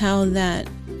can tell that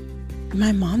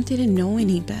my mom didn't know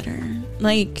any better.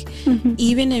 Like,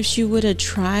 even if she would have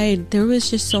tried, there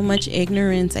was just so much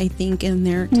ignorance, I think, in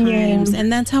their times.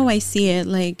 And that's how I see it.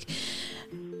 Like,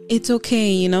 it's okay,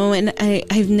 you know, and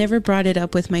I've never brought it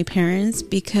up with my parents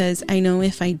because I know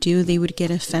if I do, they would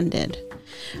get offended.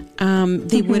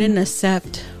 They wouldn't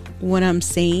accept what I'm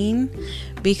saying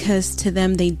because to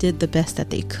them, they did the best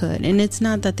that they could. And it's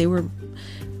not that they were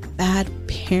bad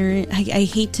parent. I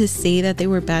hate to say that they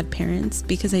were bad parents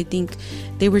because I think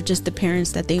they were just the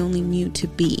parents that they only knew to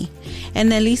be.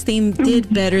 And at least they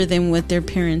did better than what their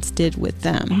parents did with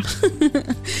them.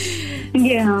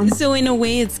 Yeah. So in a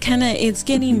way, it's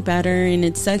getting better, and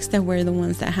it sucks that we're the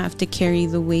ones that have to carry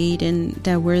the weight and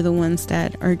that we're the ones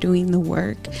that are doing the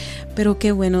work. Pero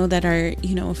qué bueno that our,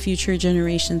 you know, future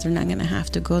generations are not going to have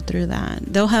to go through that.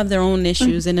 They'll have their own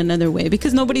issues in another way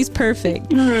because nobody's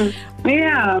perfect.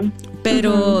 Yeah.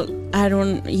 Pero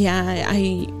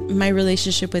my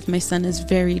relationship with my son is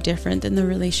very different than the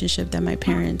relationship that my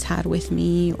parents had with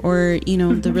me, or, you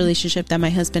know, the relationship that my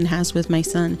husband has with my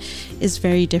son is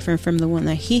very different from the one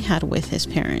that he had with his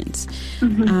parents.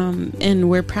 And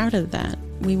we're proud of that.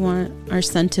 We want our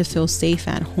son to feel safe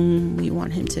at home. We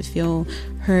want him to feel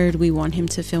heard. We want him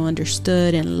to feel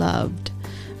understood and loved,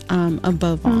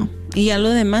 above all. Y ya lo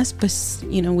demás, pues,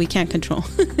 you know, we can't control.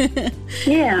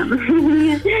 Yeah.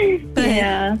 But,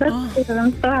 yeah. That's good.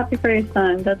 I'm so happy for your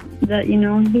son that you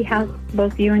know, he has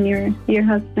both you and your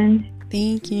husband.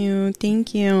 Thank you.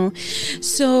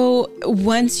 So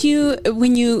once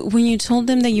when you told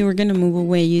them that you were going to move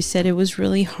away, you said it was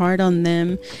really hard on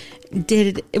them.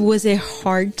 Was it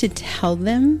hard to tell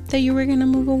them that you were going to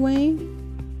move away?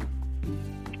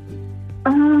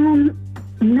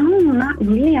 No, not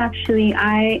really, actually.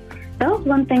 That was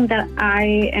one thing that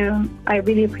I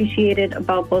really appreciated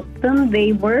about both of them.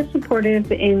 They were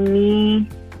supportive in me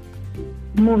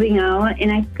moving out,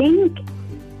 and I think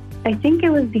it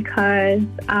was because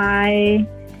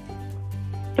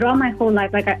throughout my whole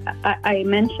life, like I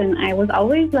mentioned, I was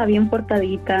always la bien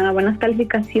portadita, buenas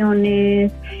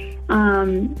calificaciones,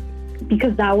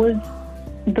 because that was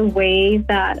the way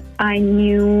that I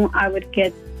knew I would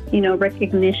get, you know,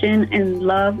 recognition and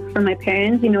love from my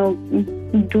parents, you know,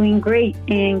 doing great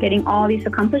and getting all these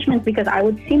accomplishments, because I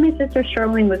would see my sister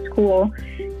struggling with school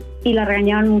y la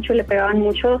regañaban mucho, le pegaban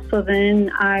mucho. So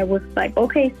then I was like,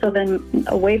 okay, so then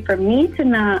a way for me to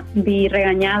not be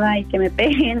regañada y que me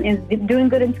peguen is doing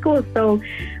good in school. So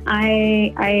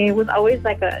I was always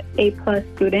like a A+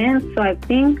 student. So I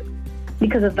think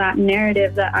because of that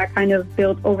narrative that I kind of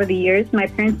built over the years, my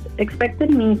parents expected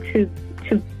me to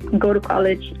go to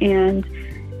college and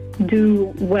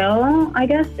do well, I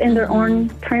guess, in their own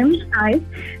terms.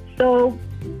 So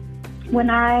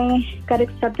when I got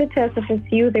accepted to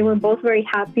SFSU, they were both very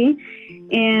happy,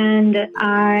 and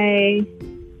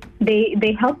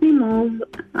they helped me move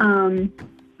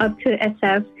up to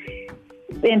SF.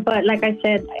 But like I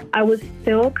said, I was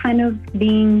still kind of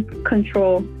being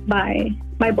controlled by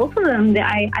both of them.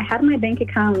 I had my bank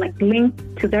account like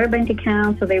linked to their bank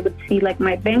account, so they would see like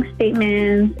my bank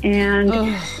statements and.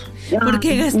 ¿Por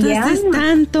qué gastaste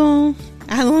tanto?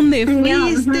 ¿A dónde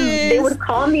fuiste? They would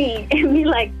call me and be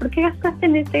like, ¿por qué gastaste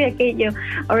en esto y aquello?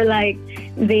 Or like,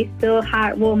 they still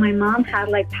had, my mom had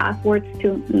like passwords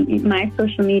to my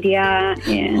social media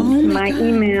and my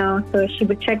email, so she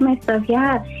would check my stuff.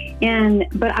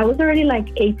 But I was already like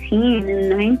 18 and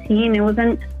 19. It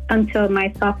wasn't until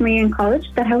my sophomore year in college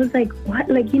that I was like, what?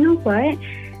 Like, you know what?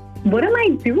 What am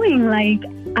I doing? Like,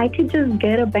 I could just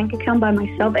get a bank account by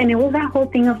myself. And it was that whole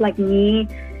thing of like me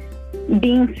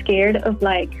being scared of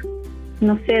like,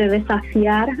 no sé,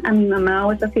 desafiar a mi mamá o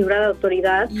esa figura de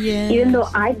autoridad, even though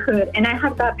I could. And I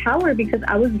had that power because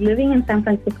I was living in San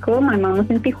Francisco. My mom was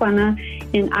in Tijuana,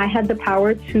 and I had the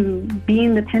power to be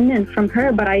independent from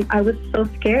her. But I was so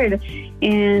scared.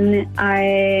 And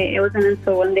it wasn't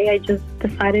until one day I just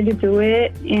decided to do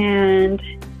it, and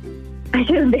I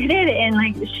just did it. And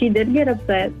like, she did get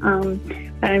upset.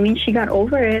 But I mean, she got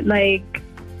over it. Like,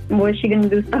 what is she gonna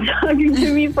do? Stop talking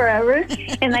to me forever?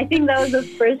 And I think that was the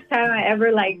first time I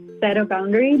ever like set a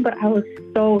boundary. But I was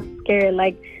so scared.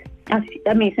 Like, I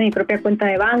me hice mi propia cuenta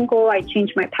de banco. I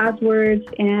changed my passwords,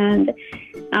 and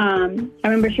I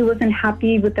remember she wasn't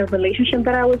happy with the relationship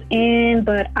that I was in.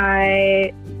 But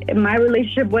my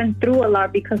relationship went through a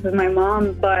lot because of my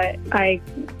mom. But I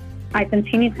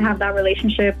continued to have that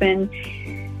relationship, and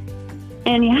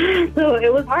yeah, so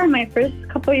it was hard. My first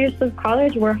couple years of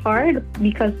college were hard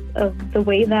because of the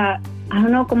way that, I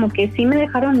don't know, como que sí me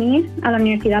dejaron ir a la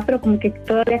universidad, pero como que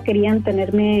todavía querían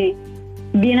tenerme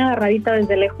bien agarradita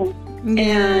desde lejos.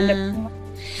 Yeah.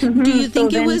 And, do you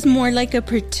think it was more like a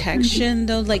protection,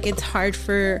 though? Like, it's hard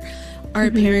for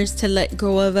our parents to let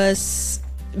go of us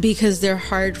because they're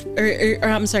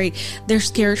they're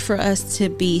scared for us to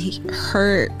be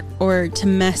hurt or to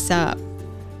mess up.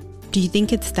 Do you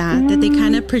think it's that they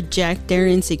kind of project their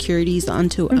insecurities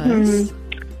onto us?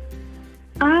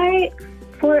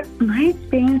 For my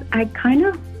experience, I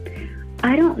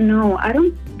don't know.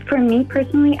 For me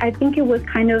personally, I think it was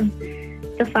kind of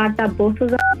the fact that both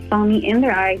of them saw me in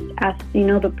their eyes as,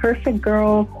 the perfect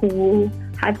girl who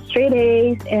had straight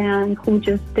A's and who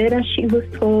just did as she was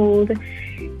told,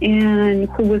 and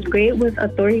who was great with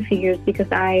authority figures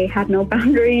because I had no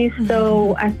boundaries. Mm-hmm.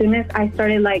 So as soon as I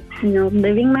started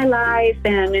living my life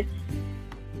and,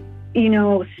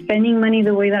 spending money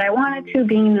the way that I wanted to,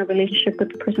 being in a relationship with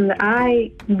the person that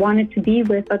I wanted to be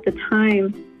with at the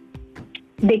time,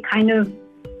 they kind of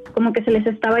como que se les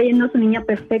estaba yendo su niña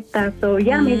perfecta. So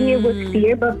yeah, maybe it was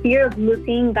fear, but fear of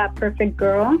losing that perfect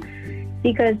girl,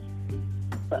 because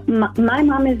my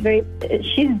mom is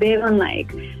she's big on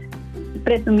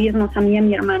presumirnos a mí y a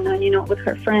mi hermana, with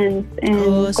her friends.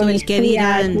 And so el que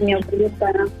dirán.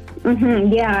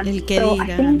 Yeah. El que so dirán.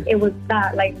 I think it was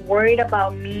that, worried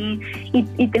about me.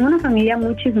 Y tengo una familia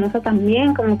muy chismosa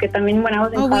también, como que también when I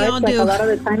was in college, a lot of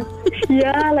the time.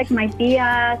 Yeah, my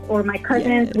tias or my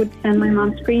cousins would send my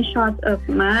mom screenshots of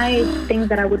my things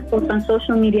that I would post on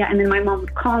social media, and then my mom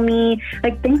would call me,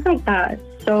 things like that.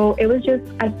 So it was just,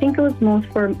 I think it was most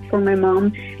for my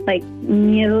mom,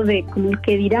 miedo de cómo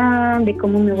que dirán, de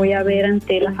cómo me voy a ver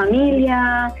ante la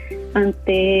familia,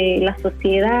 ante la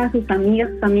sociedad, sus amigas,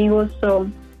 sus amigos. So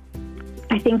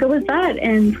I think it was that.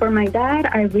 And for my dad,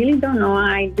 I really don't know.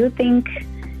 I do think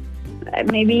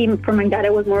maybe for my dad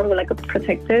it was more of a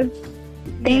protective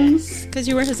thing. Yes, because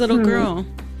you were his little girl.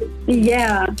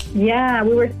 Yeah.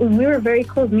 We were very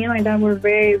close. Me and my dad were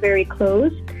very, very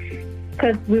close,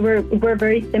 because we're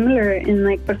very similar in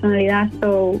personalidad.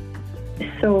 So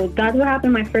that's what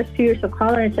happened my first 2 years of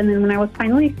college. And then when I was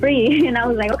finally free and I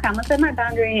was like, okay, I'm gonna set my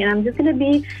boundary and I'm just gonna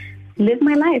live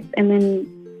my life. And then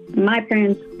my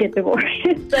parents get divorced.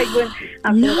 After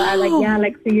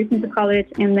that, 3 years into college,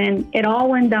 and then it all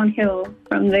went downhill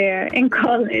from there in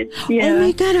college. Yeah. Oh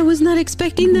my God, I was not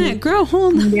expecting that. Girl,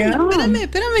 hold on. Yeah.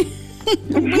 Espérame.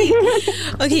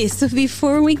 Okay, so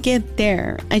before we get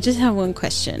there, I just have one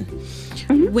question.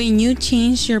 Mm-hmm. When you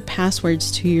changed your passwords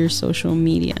to your social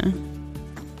media,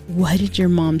 what did your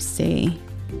mom say?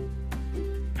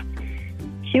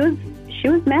 She was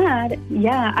mad.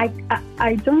 Yeah,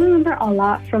 I don't remember a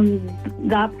lot from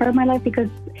that part of my life, because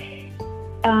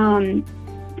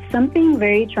something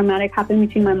very traumatic happened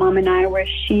between my mom and I, where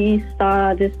she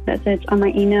saw this message on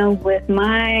my email with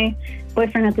my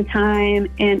boyfriend at the time,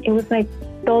 and it was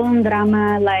todo un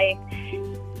drama.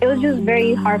 It was just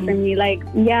very hard for me. My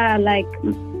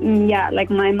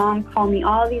mom called me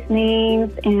all these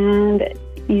names, and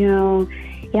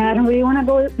I don't really want to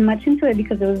go much into it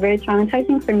because it was very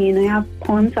traumatizing for me, and I have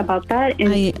poems about that.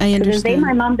 And I understand. To this day,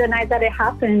 my mom denies that it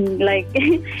happened.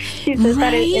 She says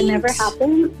that it never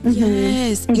happened.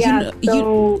 Yes. Yeah.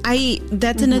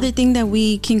 That's another thing that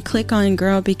we can click on,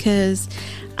 girl, because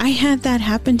I had that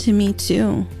happen to me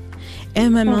too.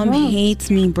 And my mom hates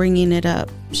me bringing it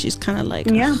up. She's kind of like,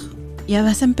 ya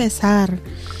vas a empezar.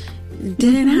 It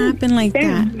didn't happen like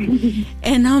that.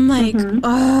 And I'm like,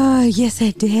 oh, yes,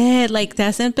 it did. Te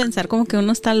hacen pensar como que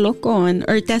uno está loco,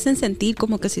 or te hacen sentir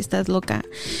como que si estás loca.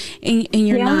 And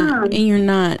you're not. And you're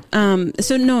not.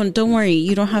 So no, don't worry.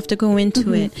 You don't have to go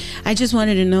into it. I just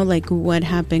wanted to know what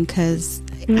happened, because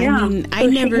I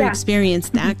never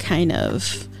experienced that kind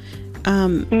of...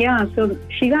 so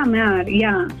she got mad.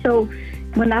 Yeah. So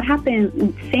when that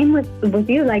happened, same with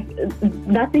you,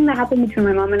 that thing that happened between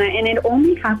my mom and I, and it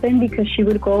only happened because she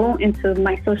would go into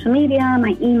my social media,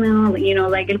 my email, el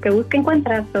que busca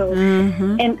encuentra. So,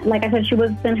 and like I said, she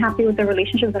wasn't happy with the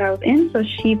relationship that I was in, so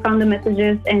she found the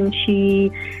messages, and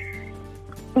it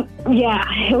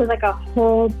was a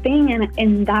whole thing, and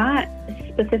in that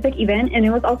specific event, and it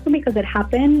was also because it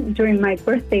happened during my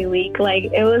birthday week.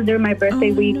 It was during my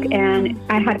birthday week, and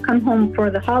I had come home for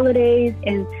the holidays,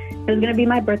 and it was going to be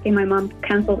my birthday. My mom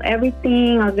canceled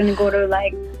everything. I was going to go to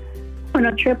on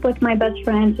a trip with my best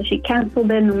friend, so she canceled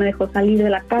it. No me dejó salir de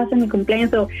la casa, mi cumpleaños.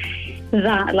 So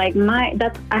that,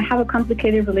 I have a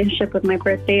complicated relationship with my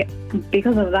birthday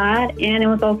because of that. And it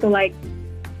was also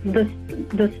the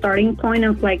starting point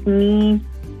of me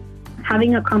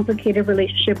having a complicated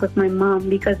relationship with my mom,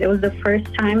 because it was the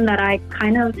first time that I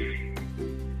kind of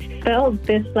felt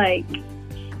this I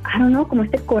don't know, como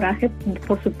este coraje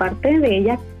por su parte de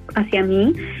ella hacia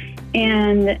mí,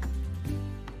 and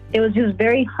it was just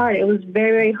very hard. It was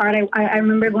very, very hard. I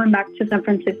remember going back to San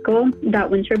Francisco that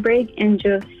winter break, and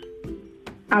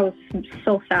I was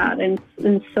so sad and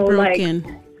so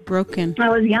broken. I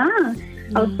was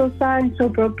so sad and so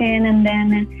broken, and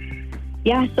then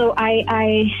yeah, so I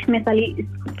me salí.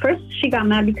 First, she got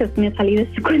mad because me salí de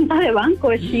su cuenta de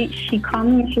banco. She called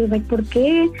me and she was like, ¿por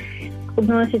qué?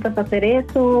 No necesitas hacer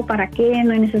eso. ¿Para qué?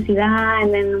 No hay necesidad.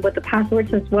 And then with the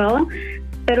passwords as well.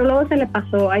 Pero luego se le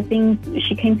pasó. I think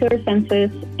she came to her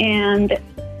senses and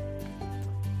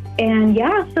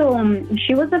yeah, so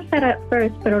she was upset at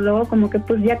first, pero luego como que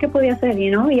pues ya que podía hacer, you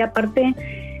know? Y aparte,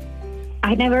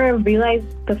 I never realized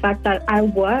the fact that I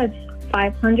was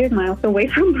 500 miles away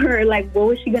from her. Like, what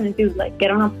was she gonna do? Like, get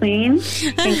on a plane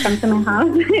and come to my house?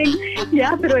 Like,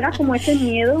 yeah, pero era como ese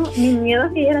miedo. Mi miedo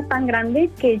sí era tan grande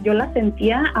que yo la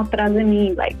sentía atrás de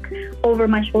mí, like, over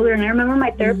my shoulder. And I remember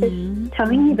my therapist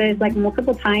telling me this, like,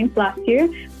 multiple times last year,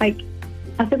 like,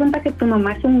 hazte cuenta que tu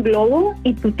mamá es un globo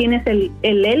y tú tienes el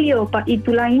helio y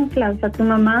tú la inflas. O sea, tu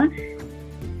mamá,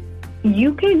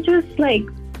 you can just, like,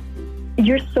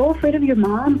 you're so afraid of your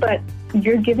mom, but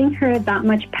you're giving her that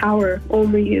much power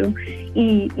over you.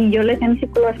 Y yo le decía a mi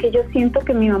psicóloga que yo siento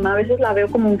que mi mamá a veces la veo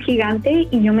como un gigante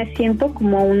y yo me siento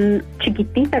como un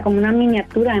chiquitita, como una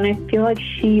miniatura, and I feel like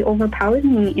she overpowers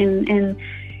me.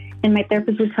 And my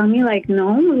therapist would tell me, like,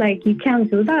 no, like, you can't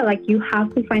do that. Like, you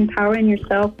have to find power in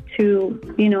yourself to,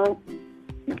 you know,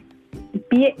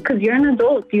 be it, because you're an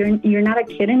adult. You're not a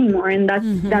kid anymore. And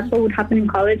that's what would happen in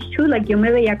college too. Like, yo me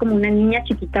veía como una niña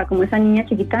chiquita, como esa niña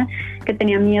chiquita que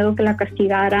tenía miedo que la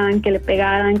castigaran, que le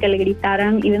pegaran, que le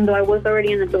gritaran, even though I was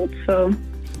already an adult. So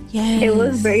yes, it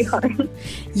was very hard.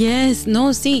 Yes,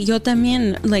 no, sí, yo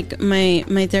también, like,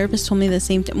 my therapist told me the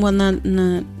same thing. Well, not,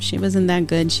 she wasn't that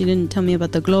good. She didn't tell me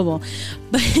about the global,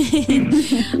 but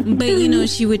you know,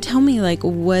 she would tell me, like,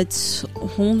 what's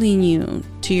holding you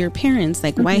to your parents?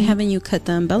 Like, why haven't you cut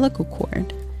the umbilical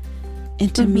cord?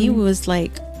 And to me, it was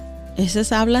like, esa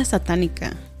es habla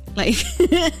satánica. Like,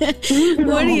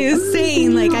 what are you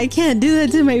saying? Like, I can't do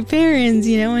that to my parents,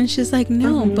 you know? And she's like,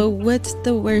 no, but what's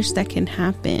the worst that can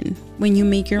happen when you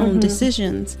make your own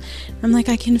decisions? I'm like,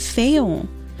 I can fail.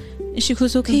 And she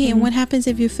goes, okay, and what happens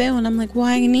if you fail? And I'm like, well,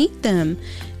 I need them.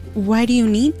 Why do you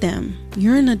need them?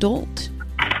 You're an adult.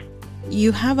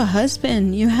 You have a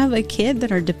husband. You have a kid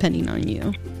that are depending on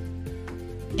you.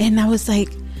 And I was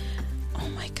like, oh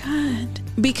my God.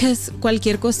 Because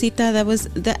cualquier cosita,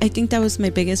 I think that was my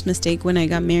biggest mistake when I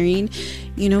got married.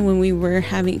 You know, when we were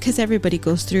having, because everybody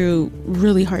goes through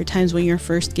really hard times when you're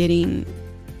first getting,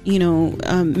 you know,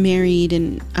 married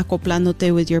and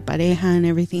acoplándote with your pareja and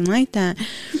everything like that.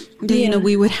 Yeah. You know,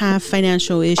 we would have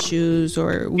financial issues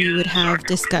or we would have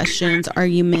discussions,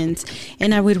 arguments,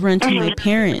 and I would run to my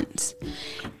parents.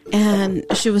 And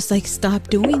she was like, stop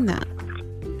doing that.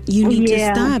 You need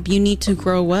to stop. You need to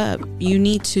grow up. You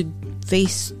need to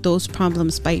face those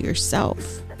problems by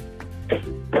yourself.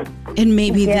 And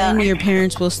maybe then your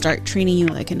parents will start treating you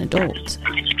like an adult.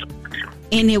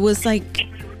 And it was like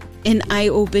an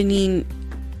eye-opening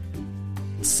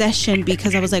session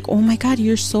because I was like, oh my God,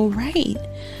 you're so right.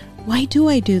 Why do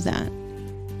I do that?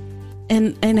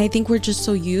 And I think we're just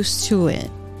so used to it.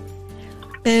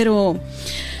 Pero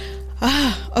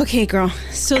okay, girl.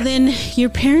 So then your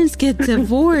parents get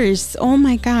divorced. Oh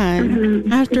my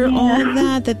God. After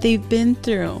all that they've been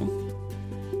through.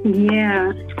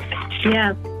 Yeah.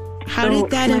 How did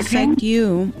that affect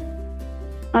you?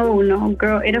 Oh no,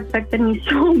 girl, it affected me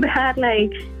so bad.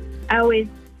 Like, I always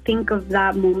think of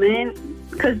that moment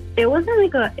because it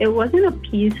wasn't a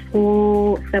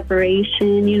peaceful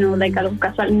separation, you know, like algo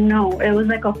casual. No, it was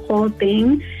like a whole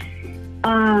thing.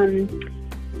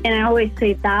 And I always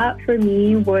say that for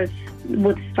me was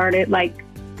what started like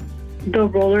the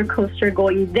roller coaster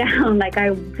going down. Like I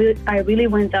really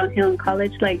went downhill in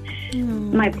college. Like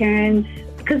my parents,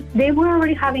 because they were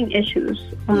already having issues.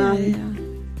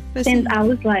 Since I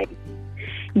was like,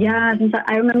 since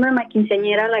I remember my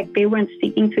quinceañera, like they weren't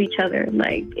speaking to each other.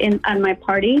 Like at my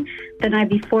party, the night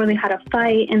before they had a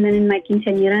fight, and then in my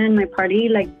quinceañera and my party,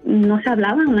 like no se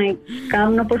hablaban, like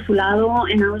cada uno por su lado,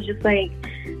 and I was just like,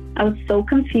 I was so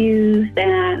confused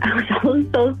and I was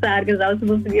so sad because that was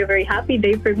supposed to be a very happy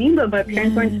day for me, but my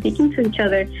parents weren't speaking to each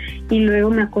other. Y luego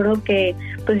me acuerdo que,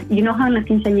 pues, you know how en las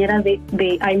quinceañeras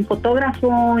hay un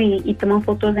fotógrafo y toman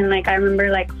fotos, and like I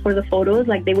remember like for the photos,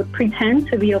 like they would pretend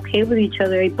to be okay with each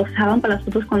other y posaban para las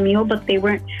fotos conmigo, but they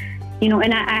weren't, you know,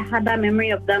 and I had that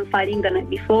memory of them fighting the night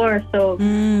before, so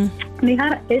they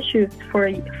had issues for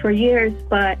years,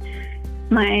 but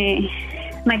my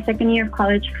second year of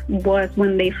college was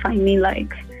when they finally,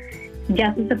 like,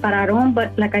 ya se separaron,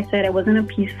 but like I said, it wasn't a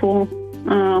peaceful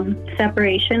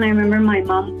separation. I remember my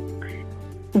mom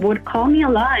would call me a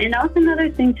lot, and that was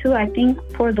another thing too. I think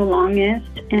for the longest,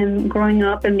 and growing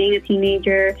up and being a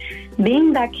teenager,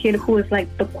 being that kid who was like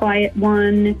the quiet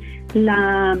one,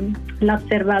 la la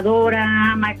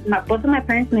observadora. Both of my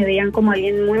parents me veían como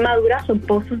alguien muy madura, so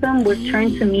both of them would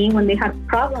turn to me when they had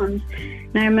problems.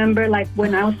 And I remember, like,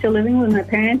 when I was still living with my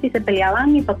parents, y se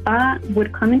peleaban, mi papá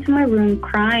would come into my room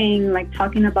crying, like,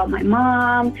 talking about my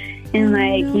mom, and,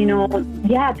 like, you know,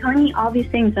 yeah, telling me all these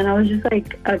things, and I was just,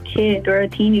 like, a kid or a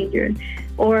teenager.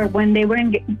 Or when they were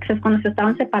cuando se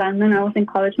estaban separando and I was in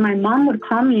college, my mom would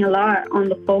call me a lot on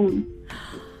the phone.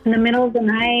 In the middle of the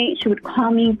night, she would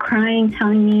call me crying,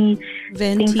 telling me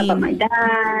things about my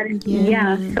dad. Yes.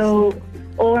 Yeah, so...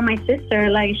 Or my sister,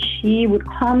 like, she would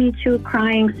call me too,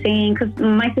 crying, saying, because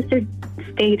my sister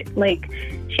stayed, like,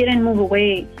 she didn't move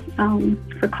away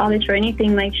for college or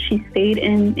anything. Like, she stayed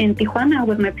in Tijuana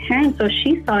with my parents, so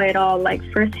she saw it all, like,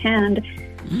 firsthand.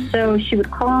 So she would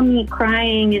call me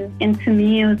crying, and to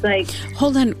me, it was like...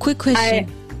 Hold on, quick question.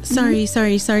 Sorry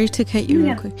to cut you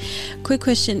real quick. Quick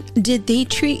question. Did they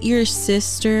treat your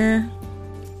sister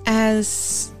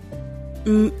as...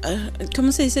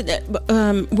 ¿Cómo se dice?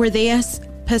 Were they as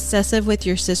possessive with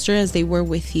your sister as they were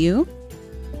with you?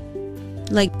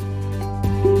 Like,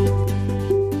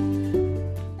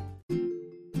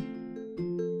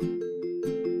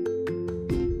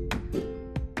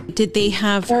 did they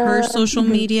have her social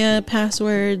media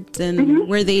passwords, and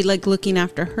were they, like, looking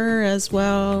after her as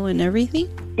well and everything?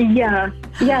 Yeah,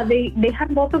 they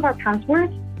had both of our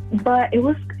passwords, but it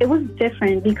was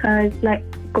different because, like,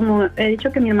 como he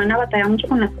dicho que mi hermana batalla mucho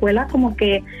con la escuela, como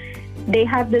que they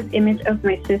have this image of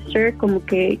my sister, como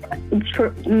que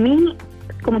for me,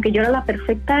 como que yo era la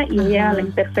perfecta y ella la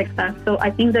imperfecta. So I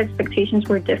think the expectations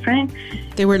were different.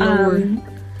 They were lower.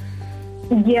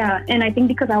 Yeah, and I think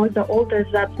because I was the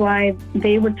oldest, that's why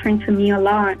they would turn to me a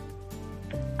lot.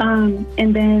 And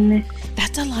then...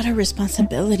 That's a lot of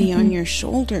responsibility on your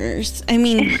shoulders. I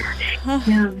mean,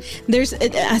 there's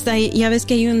hasta ya ves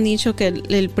que hay un dicho que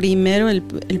el primero, el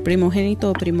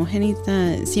primogénito o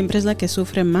primogénita siempre es la que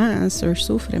sufre más.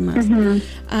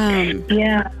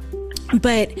 Yeah.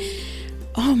 But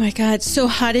oh my God. So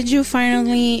how did you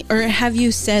finally, or have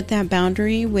you set that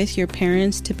boundary with your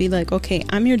parents to be like, okay,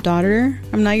 I'm your daughter,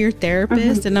 I'm not your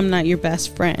therapist, and I'm not your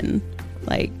best friend?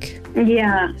 Like,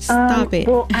 yeah. Stop it.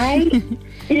 Well,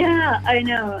 yeah, I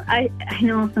know. I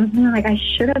know something like I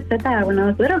should have said that when I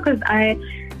was little, because I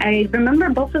remember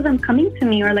both of them coming to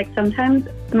me, or like sometimes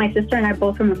my sister and I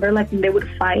both remember, like, when they would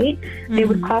fight, they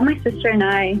would call my sister and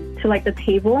I to, like, the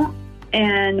table,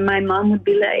 and my mom would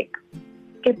be like,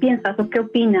 ¿qué piensas o qué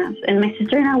opinas? And my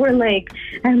sister and I were like,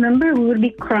 I remember we would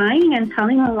be crying and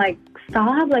telling her, like,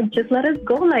 stop, like, just let us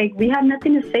go, like, we have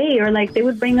nothing to say, or like they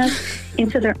would bring us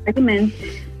into their arguments.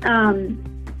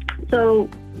 So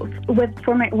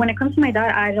when it comes to my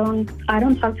dad, I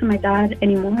don't talk to my dad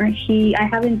anymore. I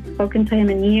haven't spoken to him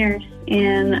in years,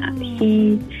 and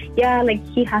he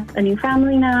has a new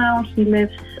family now. He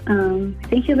lives, I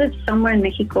think he lives somewhere in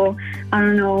Mexico. I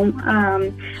don't know.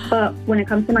 But when it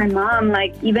comes to my mom,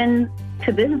 like, even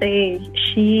to this day,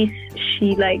 she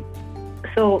like,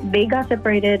 so they got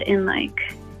separated in, like,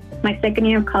 my second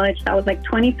year of college. That was like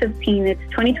 2015. It's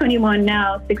 2021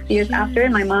 now, 6 years after.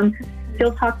 And my mom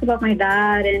still talks about my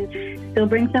dad and still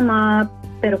brings him up,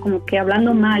 pero como que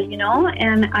hablando mal, you know?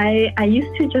 And I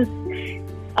used to just,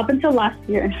 up until last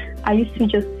year, I used to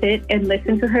just sit and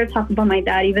listen to her talk about my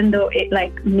dad, even though it,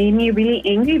 like, made me really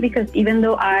angry, because even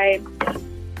though I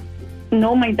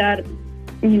know my dad,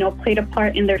 you know, played a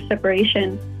part in their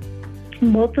separation,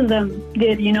 both of them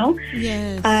did, you know?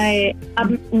 Yes.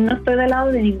 I'm no estoy del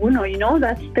lado de ninguno, you know?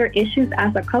 That's their issues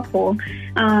as a couple.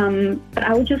 But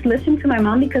I would just listen to my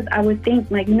mom, because I would think,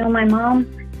 like, you know, my mom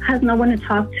has no one to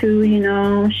talk to, you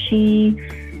know? She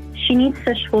needs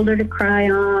a shoulder to cry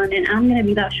on, and I'm going to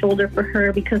be that shoulder for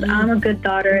her, because I'm a good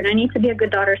daughter and I need to be a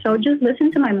good daughter. So I would just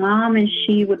listen to my mom, and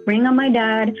she would bring up my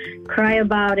dad, cry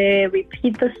about it,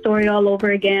 repeat the story all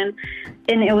over again.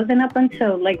 And it wasn't up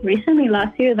until, like, recently,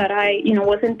 last year, that I, you know,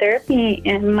 was in therapy,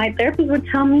 and my therapist would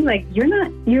tell me, like, you're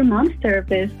not your mom's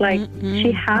therapist. Like,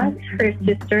 she has her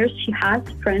sisters, she has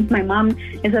friends. My mom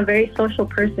is a very social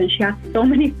person. She has so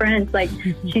many friends. Like,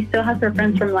 she still has her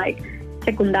friends from, like,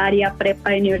 secundaria,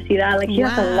 prepa, universidad. Like, she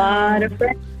has a lot of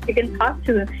friends she can talk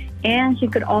to. And she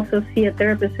could also see a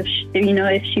therapist if she, you know,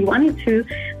 if she wanted to.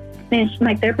 And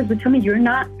my therapist would tell me, you're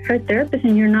not her therapist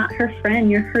and you're not her friend.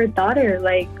 You're her daughter.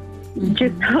 Like,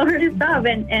 just tell her to stop.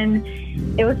 And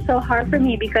it was so hard for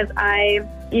me, because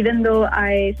even though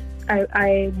I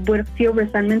would feel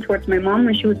resentment towards my mom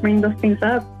when she would bring those things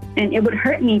up, and it would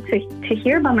hurt me to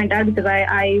hear about my dad, because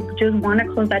I just want to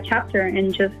close that chapter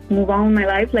and just move on with my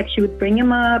life. Like, she would bring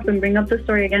him up and bring up the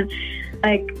story again.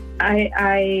 Like,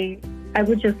 I I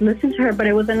would just listen to her. But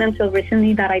it wasn't until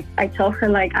recently that I tell her,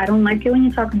 like, I don't like it when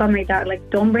you talk about my dad. Like,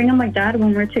 don't bring up my dad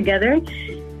when we're together,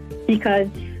 because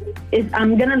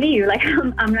I'm gonna leave. Like,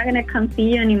 I'm not gonna come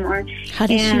see you anymore. How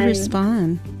did she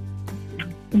respond?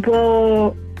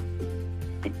 Well,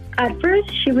 at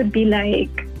first she would be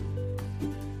like,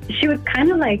 she would kind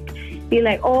of like be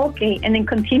like, oh, okay, and then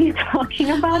continue talking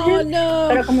about him. No.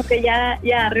 Pero como que ya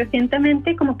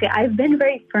recientemente, como que I've been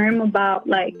very firm about,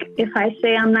 like, if I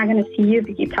say I'm not going to see you if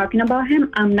you keep talking about him,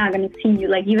 I'm not going to see you.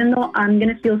 Like, even though I'm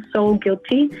going to feel so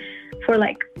guilty for,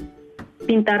 like,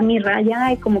 pintar mi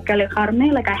raya y como que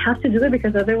alejarme, like, I have to do it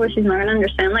because otherwise she's not going to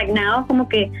understand. Like, now, como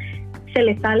que se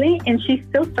le sale, and she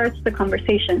still starts the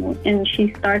conversation, and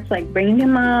she starts like bringing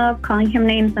him up, calling him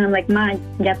names, and I'm like, ma,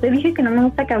 ya te dije que no me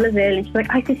gusta que hables de él, and she's like,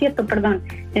 ay, sí, cierto, perdón,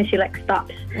 and she like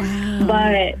stops. Wow.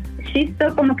 But she's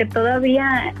still como que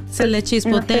todavía se le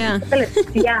chispotea. No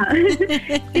sé, yeah.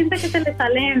 Siento que se le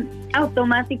sale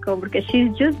automático porque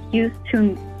she's just used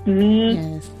to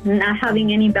me not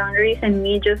having any boundaries and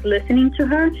me just listening to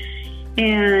her,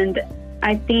 and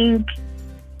I think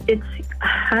it's,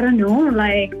 I don't know,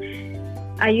 like,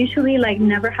 I usually like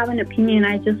never have an opinion.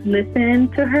 I just listen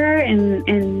to her, and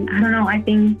I don't know. I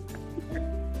think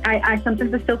I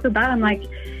sometimes feel so bad. I'm like,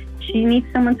 she needs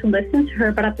someone to listen to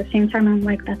her, but at the same time, I'm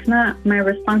like, that's not my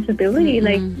responsibility.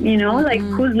 Like, you know, like,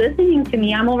 who's listening to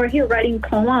me? I'm over here writing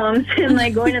poems and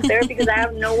like going to therapy because I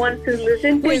have no one to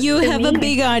listen to. Well, you have a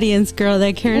big audience, girl,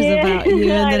 that cares about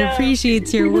you and that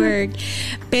appreciates your work.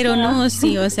 Pero no,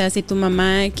 sí, o sea, si tu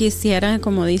mamá quisiera,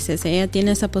 como dices, ella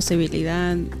tiene esa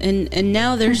posibilidad, and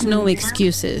now there's no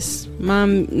excuses.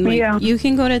 Mom, like, you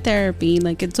can go to therapy,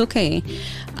 like, it's okay.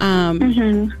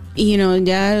 You know,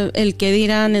 ya el que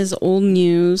dirán is old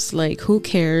news. Like, who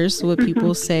cares what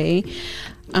people say?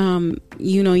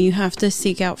 You know, you have to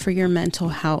seek out for your mental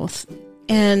health.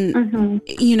 And,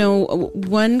 you know,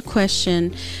 one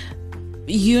question,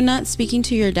 you not speaking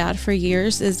to your dad for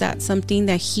years, is that something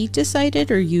that he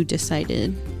decided or you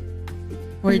decided?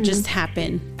 Or it just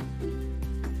happened?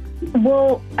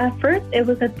 Well, at first it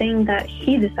was a thing that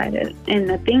he decided, and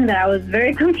a thing that I was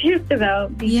very confused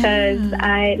about because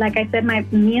like I said,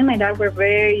 me and my dad were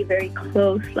very, very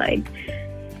close. Like,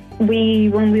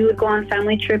 when we would go on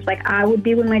family trips, like, I would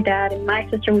be with my dad and my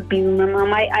sister would be with my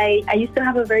mom. I used to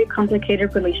have a very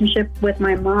complicated relationship with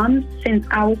my mom since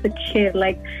I was a kid.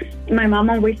 Like, my mom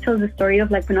always tells the story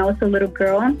of, like, when I was a little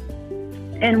girl.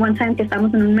 And one time que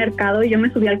estábamos en un mercado, yo me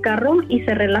subí al carro y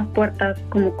cerré las puertas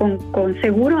como con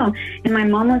seguro. And my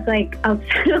mom was like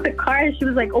outside of the car. She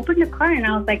was like, open the car. And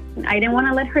I was like, I didn't want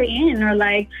to let her in. Or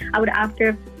like, I would ask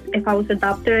her if I was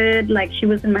adopted, like she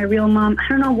wasn't my real mom. I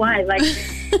don't know why. Like,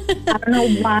 I don't know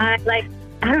why. Like,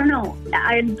 I don't know.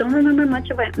 I don't remember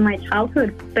much of my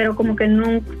childhood, pero como que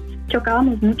no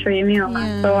chocábamos mucho yo y mi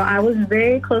mamá. So I was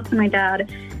very close to my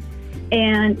dad.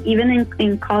 And even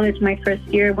in college, my first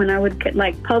year, when I would get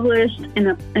like published in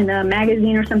a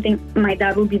magazine or something, my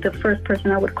dad would be the first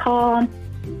person I would call.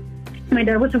 My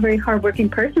dad was a very hardworking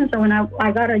person, so when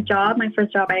I got a job, my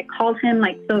first job, I called him.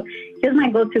 Like, so he was my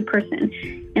go-to person.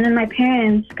 And then my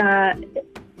parents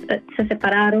se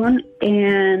separaron,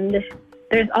 and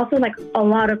there's also like a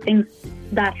lot of things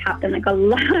that happened, like a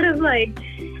lot of like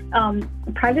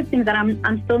private things that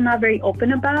I'm still not very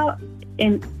open about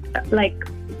in like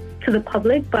to the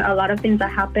public, but a lot of things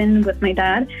that happened with my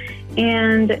dad.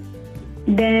 And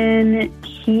then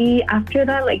after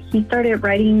that, like, he started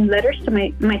writing letters to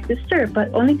my sister,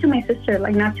 but only to my sister,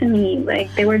 like, not to me.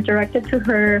 Like, they were directed to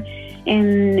her,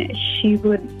 and she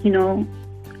would, you know,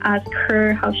 ask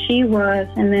her how she was.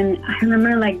 And then I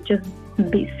remember, like, just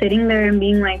be sitting there and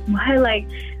being like, why? Like,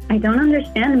 I don't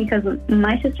understand, because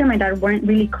my sister and my dad weren't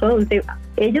really close.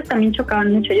 Ellos también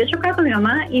chocaban mucho. Yo chocaba con mi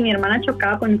mamá y mi hermana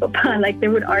chocaba con mi papá. Like, they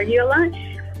would argue a lot.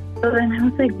 So then I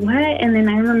was like, what? And then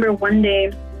I remember one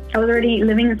day, I was already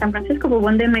living in San Francisco, but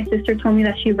one day my sister told me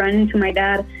that she ran into my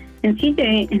dad in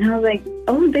CJ, and I was like,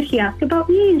 oh, did he ask about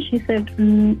me? And she said,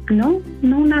 no,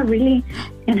 not really.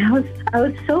 And I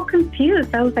was so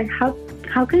confused. I was like, how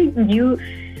can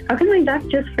my dad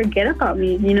just forget about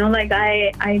me? You know, like,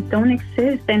 I don't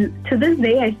exist. And to this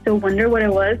day, I still wonder what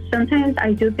it was. Sometimes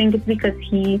I do think it's because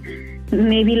he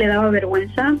maybe le daba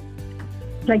vergüenza,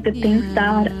 like the things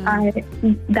that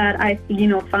I you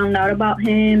know, found out about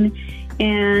him.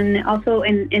 And also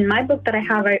in my book that I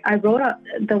have, I wrote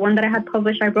the one that I had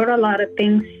published, I wrote a lot of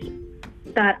things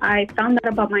that I found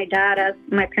out about my dad as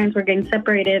my parents were getting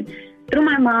separated through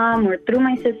my mom or through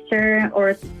my sister,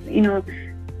 or, you know,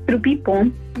 through people.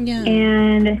 Yeah.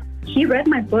 And he read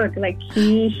my book. Like,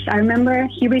 I remember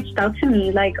he reached out to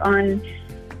me, like, on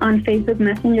on Facebook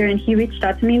Messenger, and he reached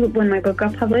out to me when my book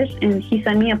got published, and he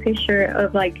sent me a picture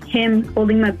of like him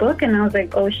holding my book, and I was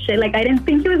like, oh shit, like I didn't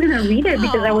think he was gonna read it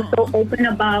because I was so open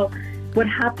about what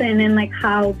happened and like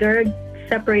how their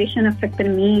separation affected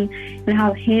me and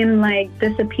how him like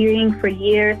disappearing for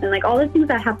years and like all the things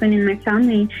that happened in my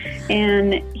family.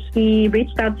 And he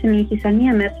reached out to me, he sent me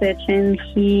a message, and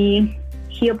he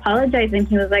apologized, and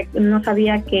he was like, no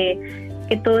sabía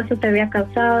que todo eso te había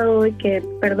causado, y que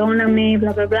perdóname,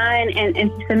 blah blah blah, and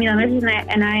he sent me a message,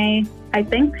 and I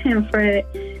thanked him for it.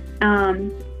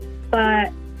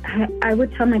 But I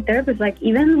would tell my therapist, like,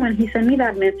 even when he sent me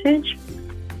that message,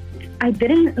 I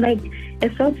didn't like.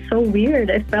 It felt so weird.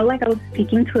 It felt like I was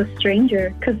speaking to a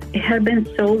stranger because it had been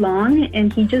so long,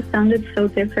 and he just sounded so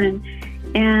different.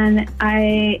 And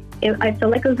I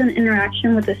felt like it was an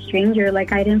interaction with a stranger.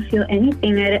 Like I didn't feel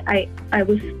anything. I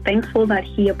was thankful that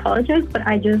he apologized, but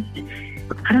I don't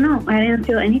know. I didn't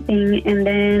feel anything. And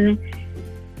then,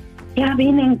 yeah,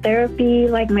 being in therapy,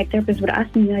 like my therapist would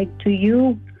ask me, like, do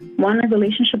you want a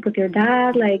relationship with your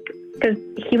dad? Like, because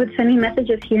he would send me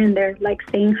messages here and there, like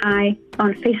saying hi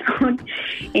on Facebook,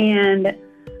 and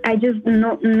I just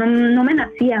no me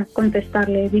nacía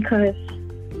contestarle because.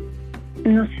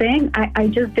 No sé, I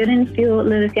just didn't feel,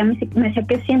 me decía,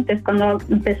 ¿qué sientes cuando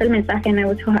empecé el mensaje? And I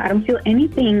was like, I don't feel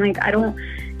anything. Like,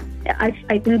 I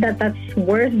think that that's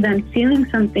worse than feeling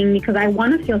something, because I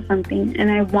want to feel something, and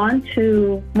I want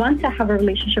to have a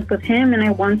relationship with him, and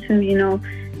I want to, you know,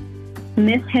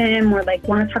 miss him or like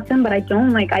want to talk to him, but I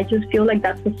don't. Like, I just feel like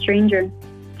that's a stranger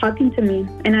talking to me.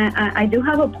 And I do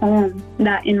have a poem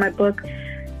that in my book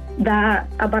that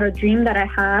about a dream that I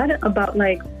had about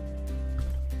like,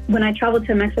 when I traveled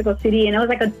to Mexico City, and it was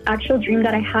like an actual dream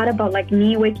that I had about like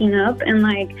me waking up and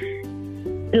like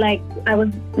I was,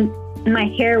 my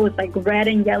hair was like red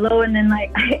and yellow, and then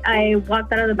like I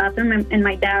walked out of the bathroom, and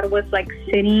my dad was like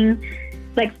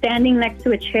standing next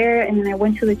to a chair, and then I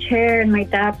went to the chair, and my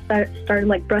dad started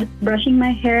like brushing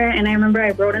my hair, and I remember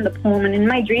I wrote in the poem, and in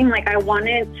my dream, like I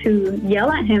wanted to yell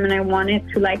at him, and I wanted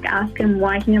to like ask him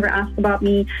why he never asked about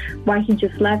me, why he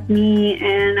just left me,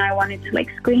 and I wanted to like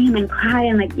scream and cry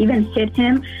and like even hit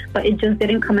him, but it just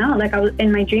didn't come out. Like I was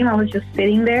in my dream, I was just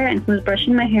sitting there, and he was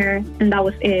brushing my hair, and that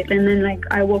was it. And then like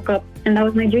I woke up, and that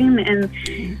was my dream, and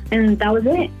that was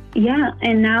it. Yeah.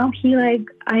 And now he, like,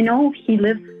 I know he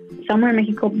lives somewhere in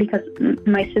Mexico, because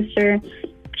my sister,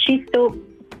 she still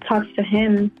talks to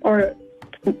him, or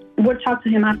would talk to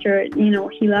him after, you know,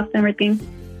 he left and everything.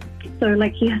 So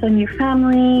like he has a new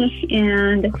family,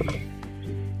 and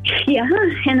yeah.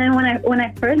 And then when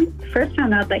I first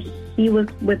found out that he was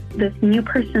with this new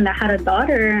person that had a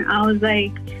daughter, I was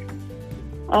like,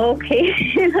 okay.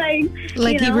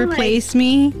 like he replaced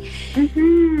me.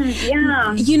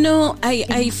 Yeah. You know,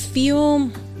 I feel.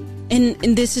 And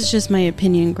this is just my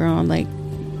opinion, girl. Like,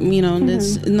 you know,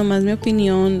 this nomás mi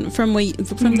opinión from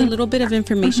the little bit of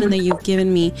information that you've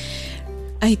given me.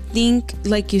 I think,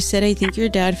 like you said, I think your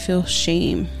dad feels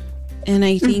shame, and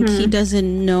I think he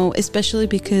doesn't know, especially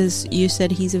because you said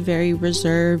he's a very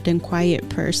reserved and quiet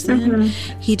person.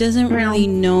 He doesn't really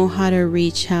know how to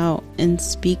reach out and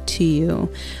speak to you.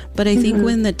 But I think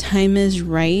when the time is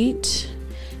right,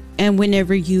 and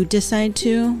whenever you decide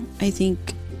to, I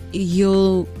think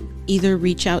you'll either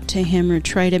reach out to him or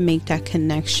try to make that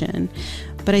connection.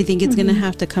 But I think it's going to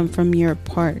have to come from your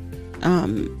part,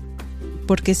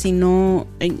 porque si no,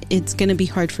 it's going to be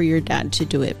hard for your dad to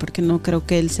do it, porque no creo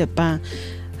que él sepa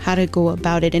how to go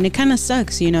about it. And it kind of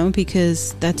sucks, you know,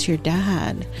 because that's your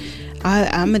dad.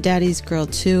 I'm a daddy's girl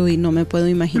too, y no me puedo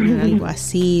imaginar algo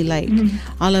así, like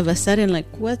all of a sudden, like,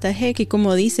 what the heck? Y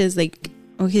como dices, like,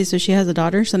 okay, so she has a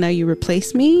daughter, so now you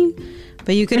replace me,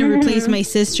 but you couldn't replace my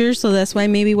sister, so that's why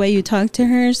you talk to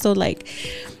her. So like,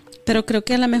 pero creo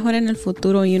que a lo mejor en el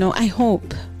futuro, you know, I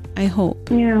hope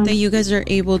that you guys are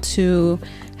able to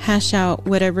hash out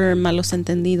whatever malos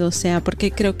entendidos sea,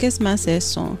 porque creo que es más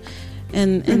eso,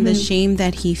 and the shame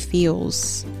that he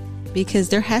feels, because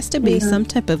there has to be some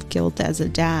type of guilt as a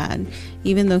dad,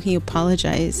 even though he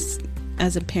apologized.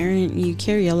 As a parent, you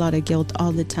carry a lot of guilt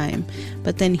all the time,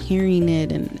 but then hearing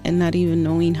it and not even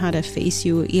knowing how to face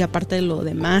you, y aparte de lo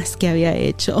demás que había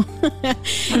hecho,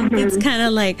 it's kind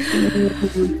of like,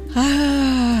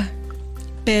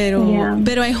 pero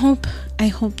I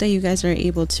hope that you guys are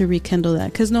able to rekindle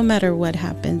that, because no matter what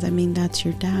happens, I mean, that's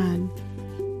your dad.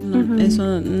 No,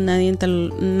 eso nadie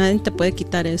te puede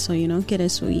quitar eso, you know, que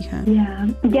eres su hija.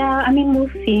 Yeah, I mean, we'll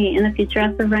see in the future.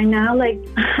 As of right now, like,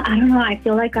 I don't know, I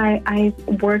feel like I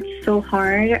worked so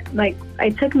hard. Like,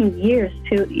 it took me years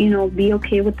to, you know, be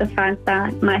okay with the fact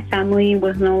that my family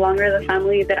was no longer the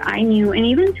family that I knew. And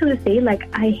even to this day, like,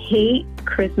 I hate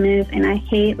Christmas, and I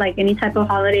hate like any type of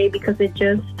holiday because it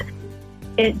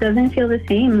doesn't feel the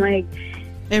same. Like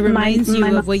it reminds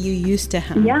you of what you used to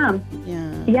have. Yeah.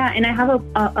 And I have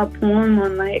a poem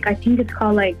on, like, I think it's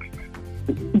called like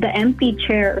The Empty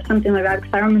Chair or something like that,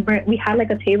 because I remember we had like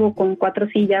a table con 4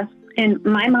 sillas, and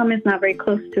my mom is not very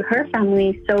close to her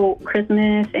family, so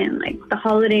Christmas and like the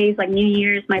holidays, like New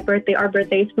Year's, my birthday, our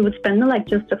birthdays, we would spend like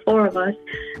just the 4 of us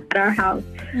at our house.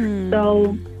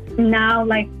 So now,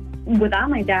 like, without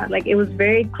my dad, like, it was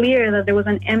very clear that there was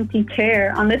an empty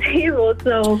chair on the table.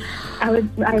 So I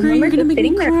remember just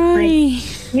sitting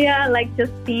there, like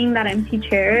just seeing that empty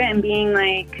chair and being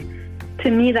like, to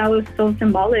me that was so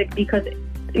symbolic, because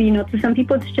to some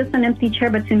people it's just an empty chair,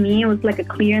 but to me it was like a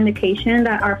clear indication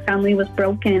that our family was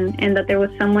broken and that there was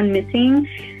someone missing.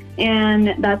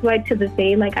 And that's why to this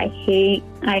day, like, I hate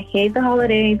the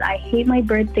holidays. I hate my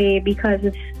birthday, because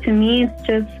to me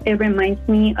it reminds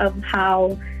me of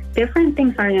how different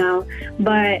things are now.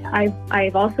 But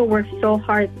I've also worked so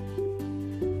hard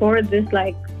for this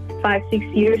like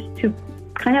 5-6 years to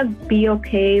kind of be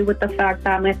okay with the fact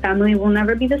that my family will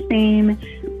never be the same,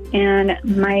 and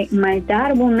my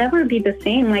dad will never be the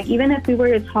same. Like, even if we were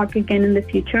to talk again in the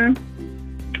future,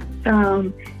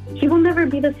 he will never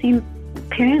be the same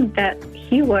parent that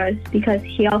he was, because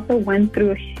he also went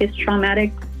through his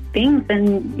traumatic things,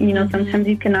 and sometimes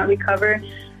you cannot recover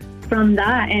from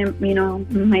that. And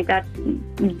my dad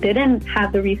didn't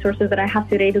have the resources that I have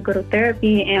today to go to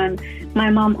therapy, and my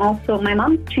mom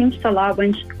changed a lot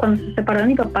cuando se separó de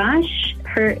mi papá.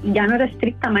 Her ya no era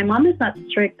estricta. My mom is not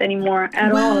strict anymore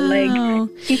at all. Like,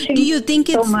 do you think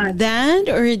so it's much. that,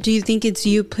 or do you think it's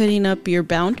you putting up your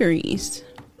boundaries?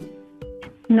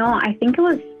 No, I think it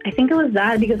was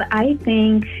that, because I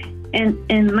think,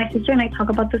 and my sister and I talk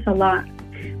about this a lot.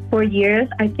 For years,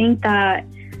 I think that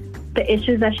the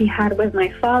issues that she had with my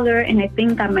father, and I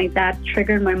think that my dad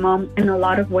triggered my mom in a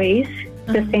lot of ways,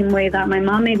 the same way that my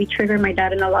mom maybe triggered my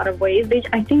dad in a lot of ways.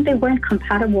 I think they weren't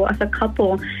compatible as a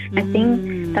couple. I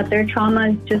think that their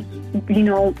traumas just,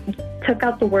 took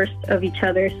out the worst of each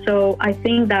other. So I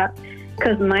think that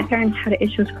because my parents had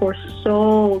issues for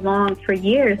so long, for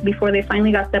years, before they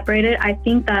finally got separated, I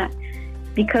think that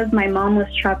because my mom was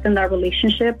trapped in that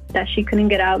relationship that she couldn't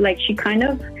get out, like, she kind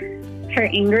of, her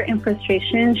anger and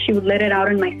frustration, she would let it out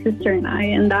on my sister and I,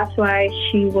 and that's why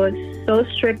she was so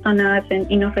strict on us, and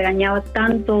nos regañaba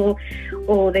tanto,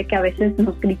 o de que a veces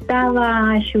nos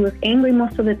gritaba. She was angry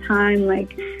most of the time.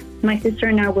 Like, my sister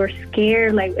and I were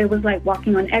scared. Like, it was like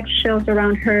walking on eggshells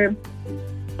around her.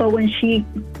 But when se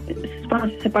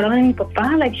separó de mi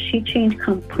papá, like, she changed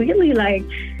completely. Like,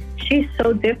 she's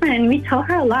so different, and we tell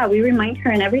her a lot. We remind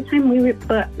her, and every time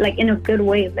but like in a good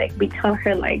way, like, we tell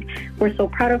her, like, we're so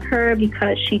proud of her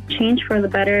because she changed for the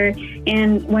better.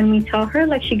 And when we tell her,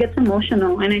 like, she gets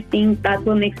emotional, and I think that's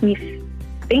what makes me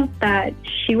think that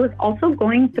she was also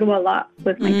going through a lot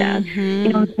with my dad.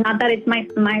 Not that it's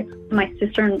my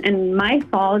sister and my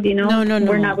fault. No.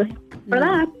 We're not responsible for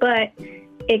that, but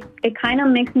it kind of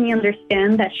makes me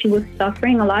understand that she was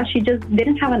suffering a lot. She just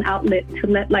didn't have an outlet to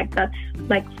let, like, that,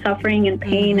 like, suffering and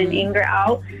pain and anger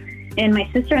out. And my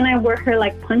sister and I were her,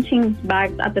 like, punching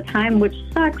bags at the time, which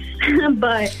sucks.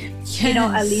 But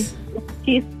at least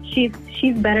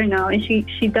she's better now, and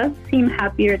she does seem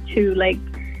happier too. Like,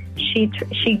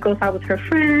 she goes out with her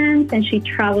friends, and she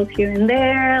travels here and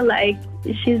there. Like,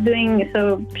 she's doing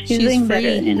better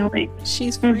in a way.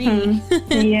 She's free.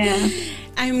 Yeah.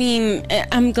 I mean,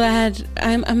 I'm glad.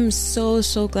 I'm so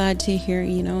glad to hear,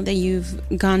 that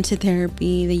you've gone to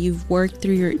therapy, that you've worked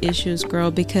through your issues,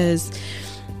 girl, because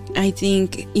I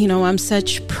think, I'm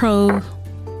such pro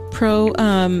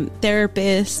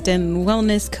therapist and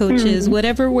wellness coaches,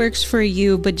 whatever works for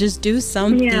you, but just do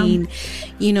something,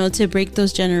 to break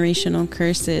those generational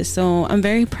curses. So I'm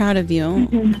very proud of you.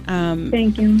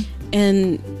 Thank you.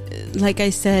 And like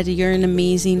I said, you're an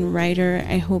amazing writer.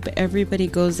 I hope everybody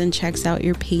goes and checks out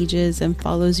your pages and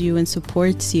follows you and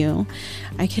supports you.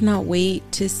 I cannot wait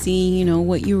to see,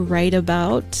 what you write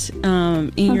about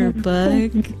in your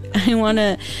book. I want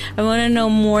to know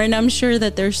more, and I'm sure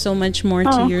that there's so much more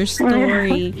to your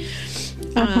story.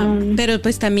 Pero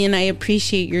pues también I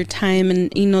appreciate your time, and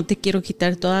no te quiero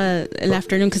quitar toda el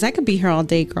afternoon because I could be here all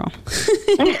day, girl.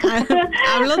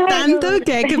 Hablo tanto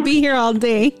que I could be here all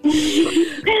day.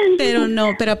 Pero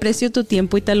aprecio tu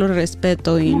tiempo y te lo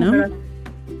respeto,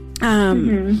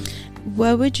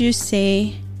 What would you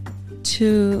say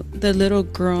to the little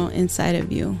girl inside of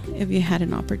you if you had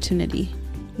an opportunity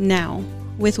now,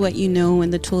 with what you know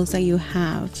and the tools that you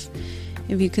have?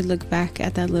 If you could look back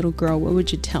at that little girl, what would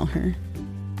you tell her?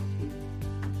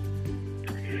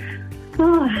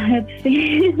 Oh, I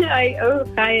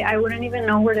wouldn't even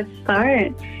know where to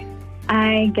start.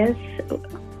 I guess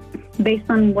based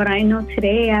on what I know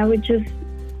today, I would just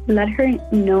let her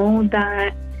know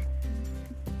that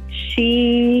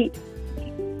she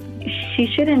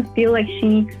shouldn't feel like she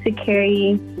needs to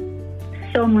carry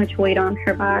so much weight on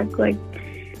her back. Like,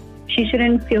 she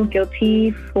shouldn't feel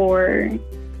guilty for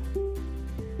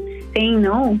saying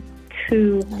no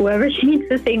to whoever she needs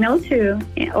to say no to,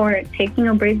 or taking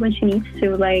a break when she needs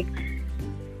to. Like,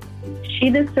 she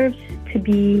deserves to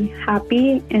be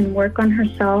happy and work on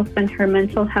herself and her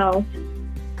mental health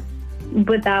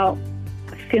without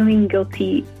feeling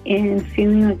guilty and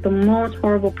feeling like the most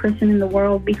horrible person in the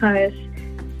world, because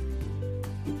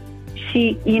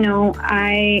she,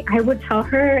 I would tell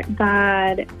her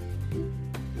that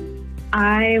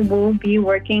I will be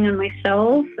working on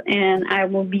myself and I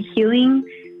will be healing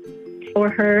for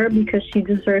her, because she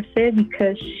deserves it,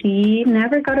 because she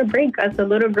never got a break as a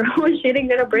little girl. She didn't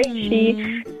get a break.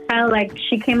 She kind of like,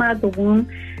 she came out of the womb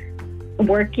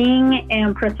working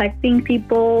and protecting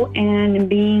people and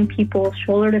being people's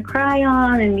shoulder to cry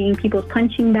on and being people's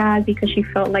punching bag, because she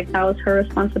felt like that was her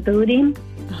responsibility.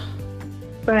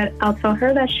 But I'll tell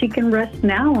her that she can rest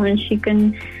now, and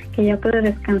que ella puede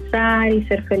descansar y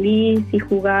ser feliz y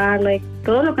jugar, like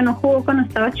todo lo que no jugó cuando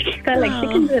estaba chiquita, like she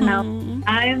can do it now.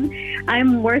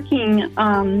 I'm working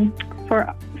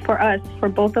for us, for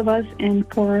both of us, and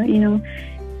for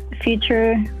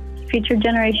future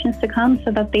generations to come,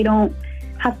 so that they don't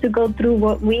have to go through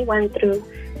what we went through.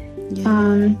 Yes.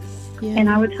 And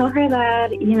I would tell her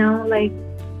that, like,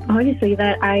 obviously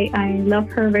that I love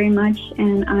her very much,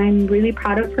 and I'm really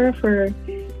proud of her for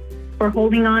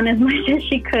holding on as much as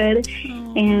she could,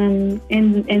 and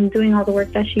doing all the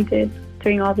work that she did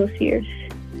during all those years.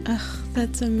 Oh,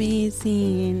 that's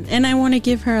amazing. And I want to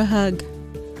give her a hug.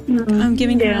 I'm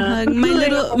giving her a hug.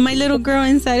 My little girl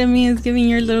inside of me is giving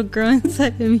your little girl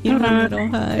inside of you a little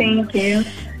hug. Thank you.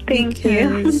 Thank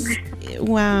you.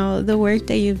 Wow, the work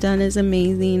that you've done is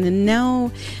amazing. And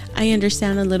now I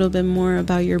understand a little bit more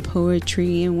about your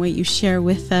poetry and what you share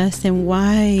with us, and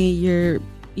why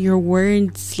your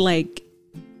words, like,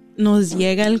 nos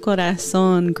llega al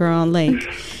corazón, girl. Like,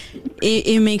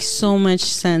 it makes so much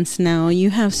sense now. You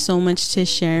have so much to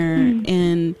share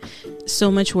and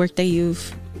so much work that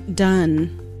you've done.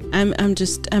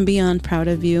 I'm beyond proud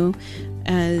of you,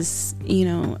 as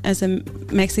as a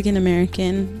Mexican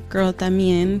American girl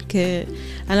también, que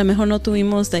a lo mejor no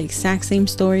tuvimos the exact same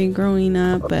story growing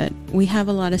up, but we have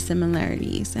a lot of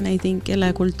similarities. And I think que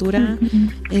la cultura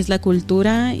is la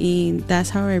cultura, y that's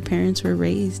how our parents were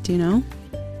raised,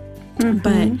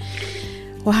 But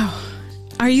wow,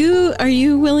 are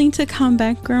you willing to come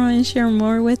back, girl, and share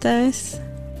more with us?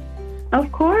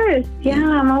 Of course. Yeah,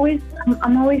 I'm always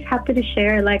happy to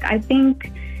share. Like, I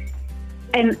think,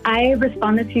 and I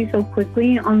responded to you so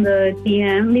quickly on the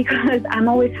DM, because I'm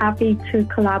always happy to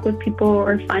collab with people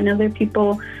or find other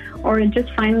people, or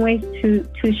just find ways to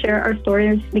share our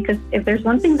stories. Because if there's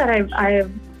one thing that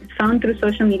I've found through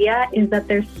social media, is that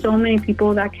there's so many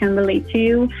people that can relate to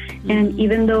you. And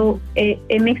even though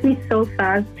it makes me so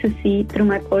sad to see through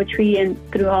my poetry and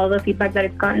through all the feedback that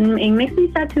I've gotten, it makes me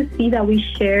sad to see that we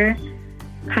share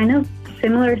kind of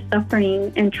similar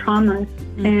suffering and traumas.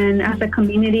 And as a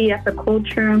community, as a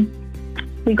culture,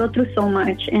 we go through so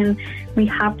much, and we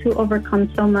have to overcome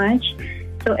so much.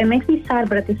 So it makes me sad,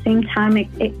 but at the same time,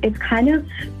 it's kind of,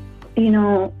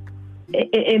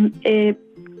 it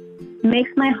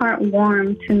makes my heart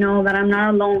warm to know that I'm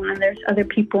not alone, and there's other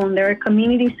people, and there are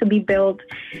communities to be built.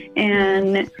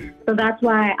 And so that's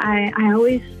why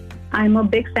I'm a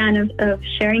big fan of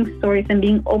sharing stories and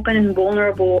being open and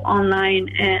vulnerable online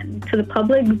and to the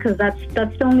public, because that's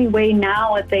the only way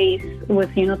nowadays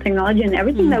with technology and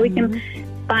everything that we can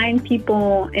find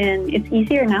people, and it's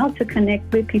easier now to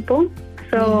connect with people.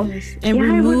 So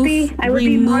I would be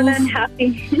more than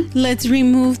happy. Let's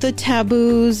remove the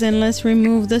taboos, and let's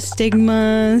remove the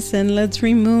stigmas, and let's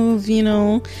remove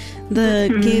the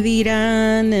que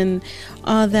dirán and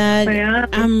all that. Yeah.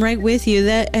 I'm right with you.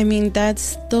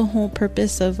 That's the whole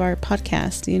purpose of our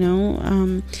podcast,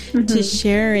 to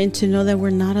share and to know that we're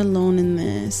not alone in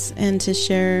this, and to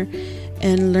share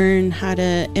and learn how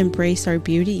to embrace our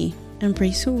beauty,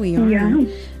 embrace who we are. Yeah.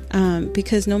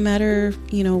 Because no matter,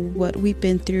 what we've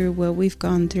been through, what we've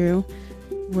gone through,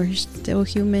 we're still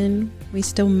human. We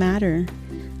still matter.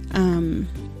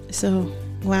 So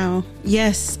wow.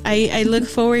 Yes. I look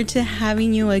forward to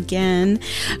having you again.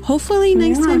 Hopefully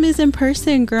next time is in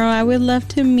person, girl. I would love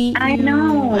to meet you. I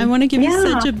know. I want to give you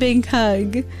such a big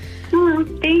hug. Oh,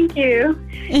 thank you.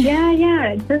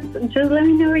 Yeah. Just let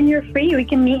me know when you're free. We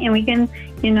can meet, and we can,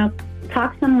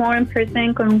 talk some more in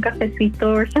person con un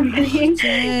cafecito or something.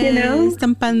 Yes, you know,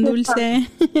 some pan dulce.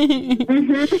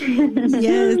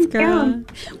 Yes, girl. Yeah.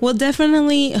 We'll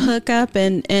definitely hook up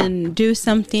and do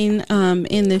something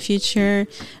in the future.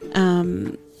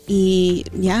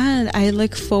 I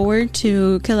look forward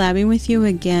to collabing with you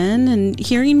again and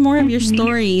hearing more of your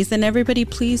stories. And everybody,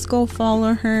 please go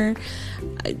follow her.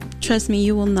 Trust me,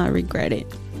 you will not regret it.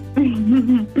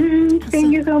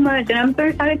 Thank you so much. And I'm so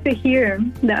excited to hear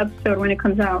the episode when it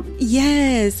comes out.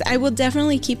 Yes, I will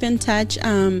definitely keep in touch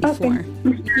before.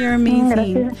 You're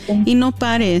amazing. Gracias. Y no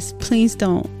pares. Please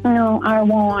don't. No, I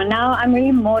won't. Now I'm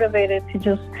really motivated to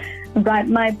just write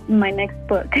my next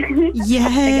book.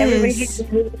 Yes. Like everybody's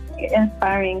really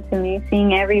inspiring to me.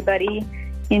 Seeing everybody,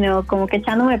 you know, como que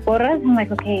echándome porras. I'm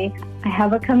like, okay, I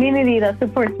have a community that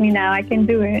supports me now. I can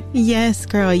do it. Yes,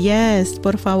 girl. Yes,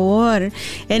 por favor.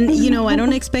 And, you know, I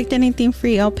don't expect anything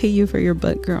free. I'll pay you for your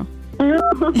book, girl. I'm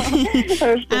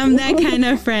that kind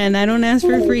of friend. I don't ask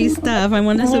for free stuff. I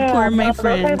want to support my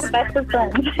friends.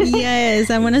 Yes,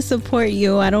 I want to support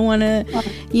you. I don't want to,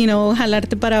 you know,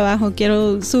 jalarte para abajo.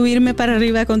 Quiero subirme para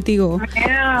arriba contigo.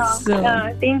 Yeah, So-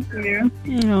 thank you.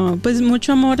 No, pues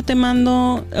mucho amor. Te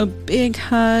mando a big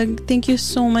hug. Thank you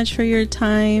so much for your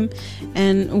time.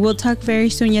 And we'll talk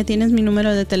very soon. Ya tienes mi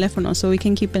número de teléfono, so we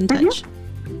can keep in touch.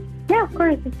 Yeah, of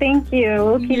course. Thank you.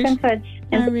 We'll keep in touch.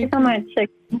 And thank you so much.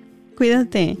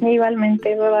 Cuídate.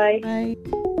 Igualmente. Bye-bye. Bye.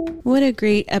 What a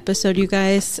great episode, you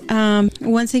guys.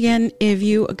 Once again, if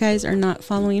you guys are not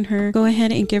following her, go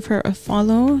ahead and give her a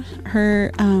follow.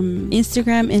 Her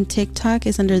Instagram and TikTok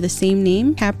is under the same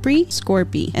name, Capri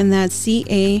Scorpie, and that's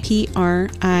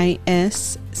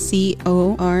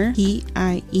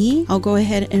CAPRISCORPIE. I'll go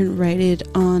ahead and write it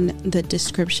on the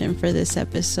description for this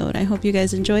episode. I hope you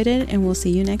guys enjoyed it, and we'll see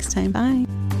you next time. Bye.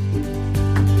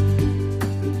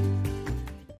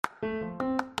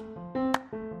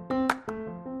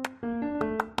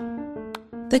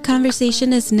 The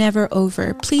conversation is never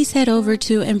over. Please head over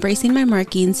to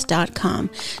embracingmymarkings.com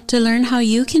to learn how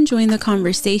you can join the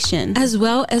conversation, as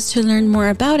well as to learn more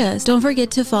about us. Don't forget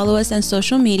to follow us on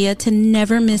social media to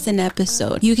never miss an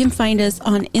episode. You can find us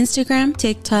on Instagram,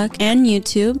 TikTok, and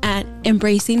YouTube at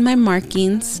Embracing My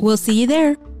Markings. We'll see you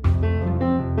there.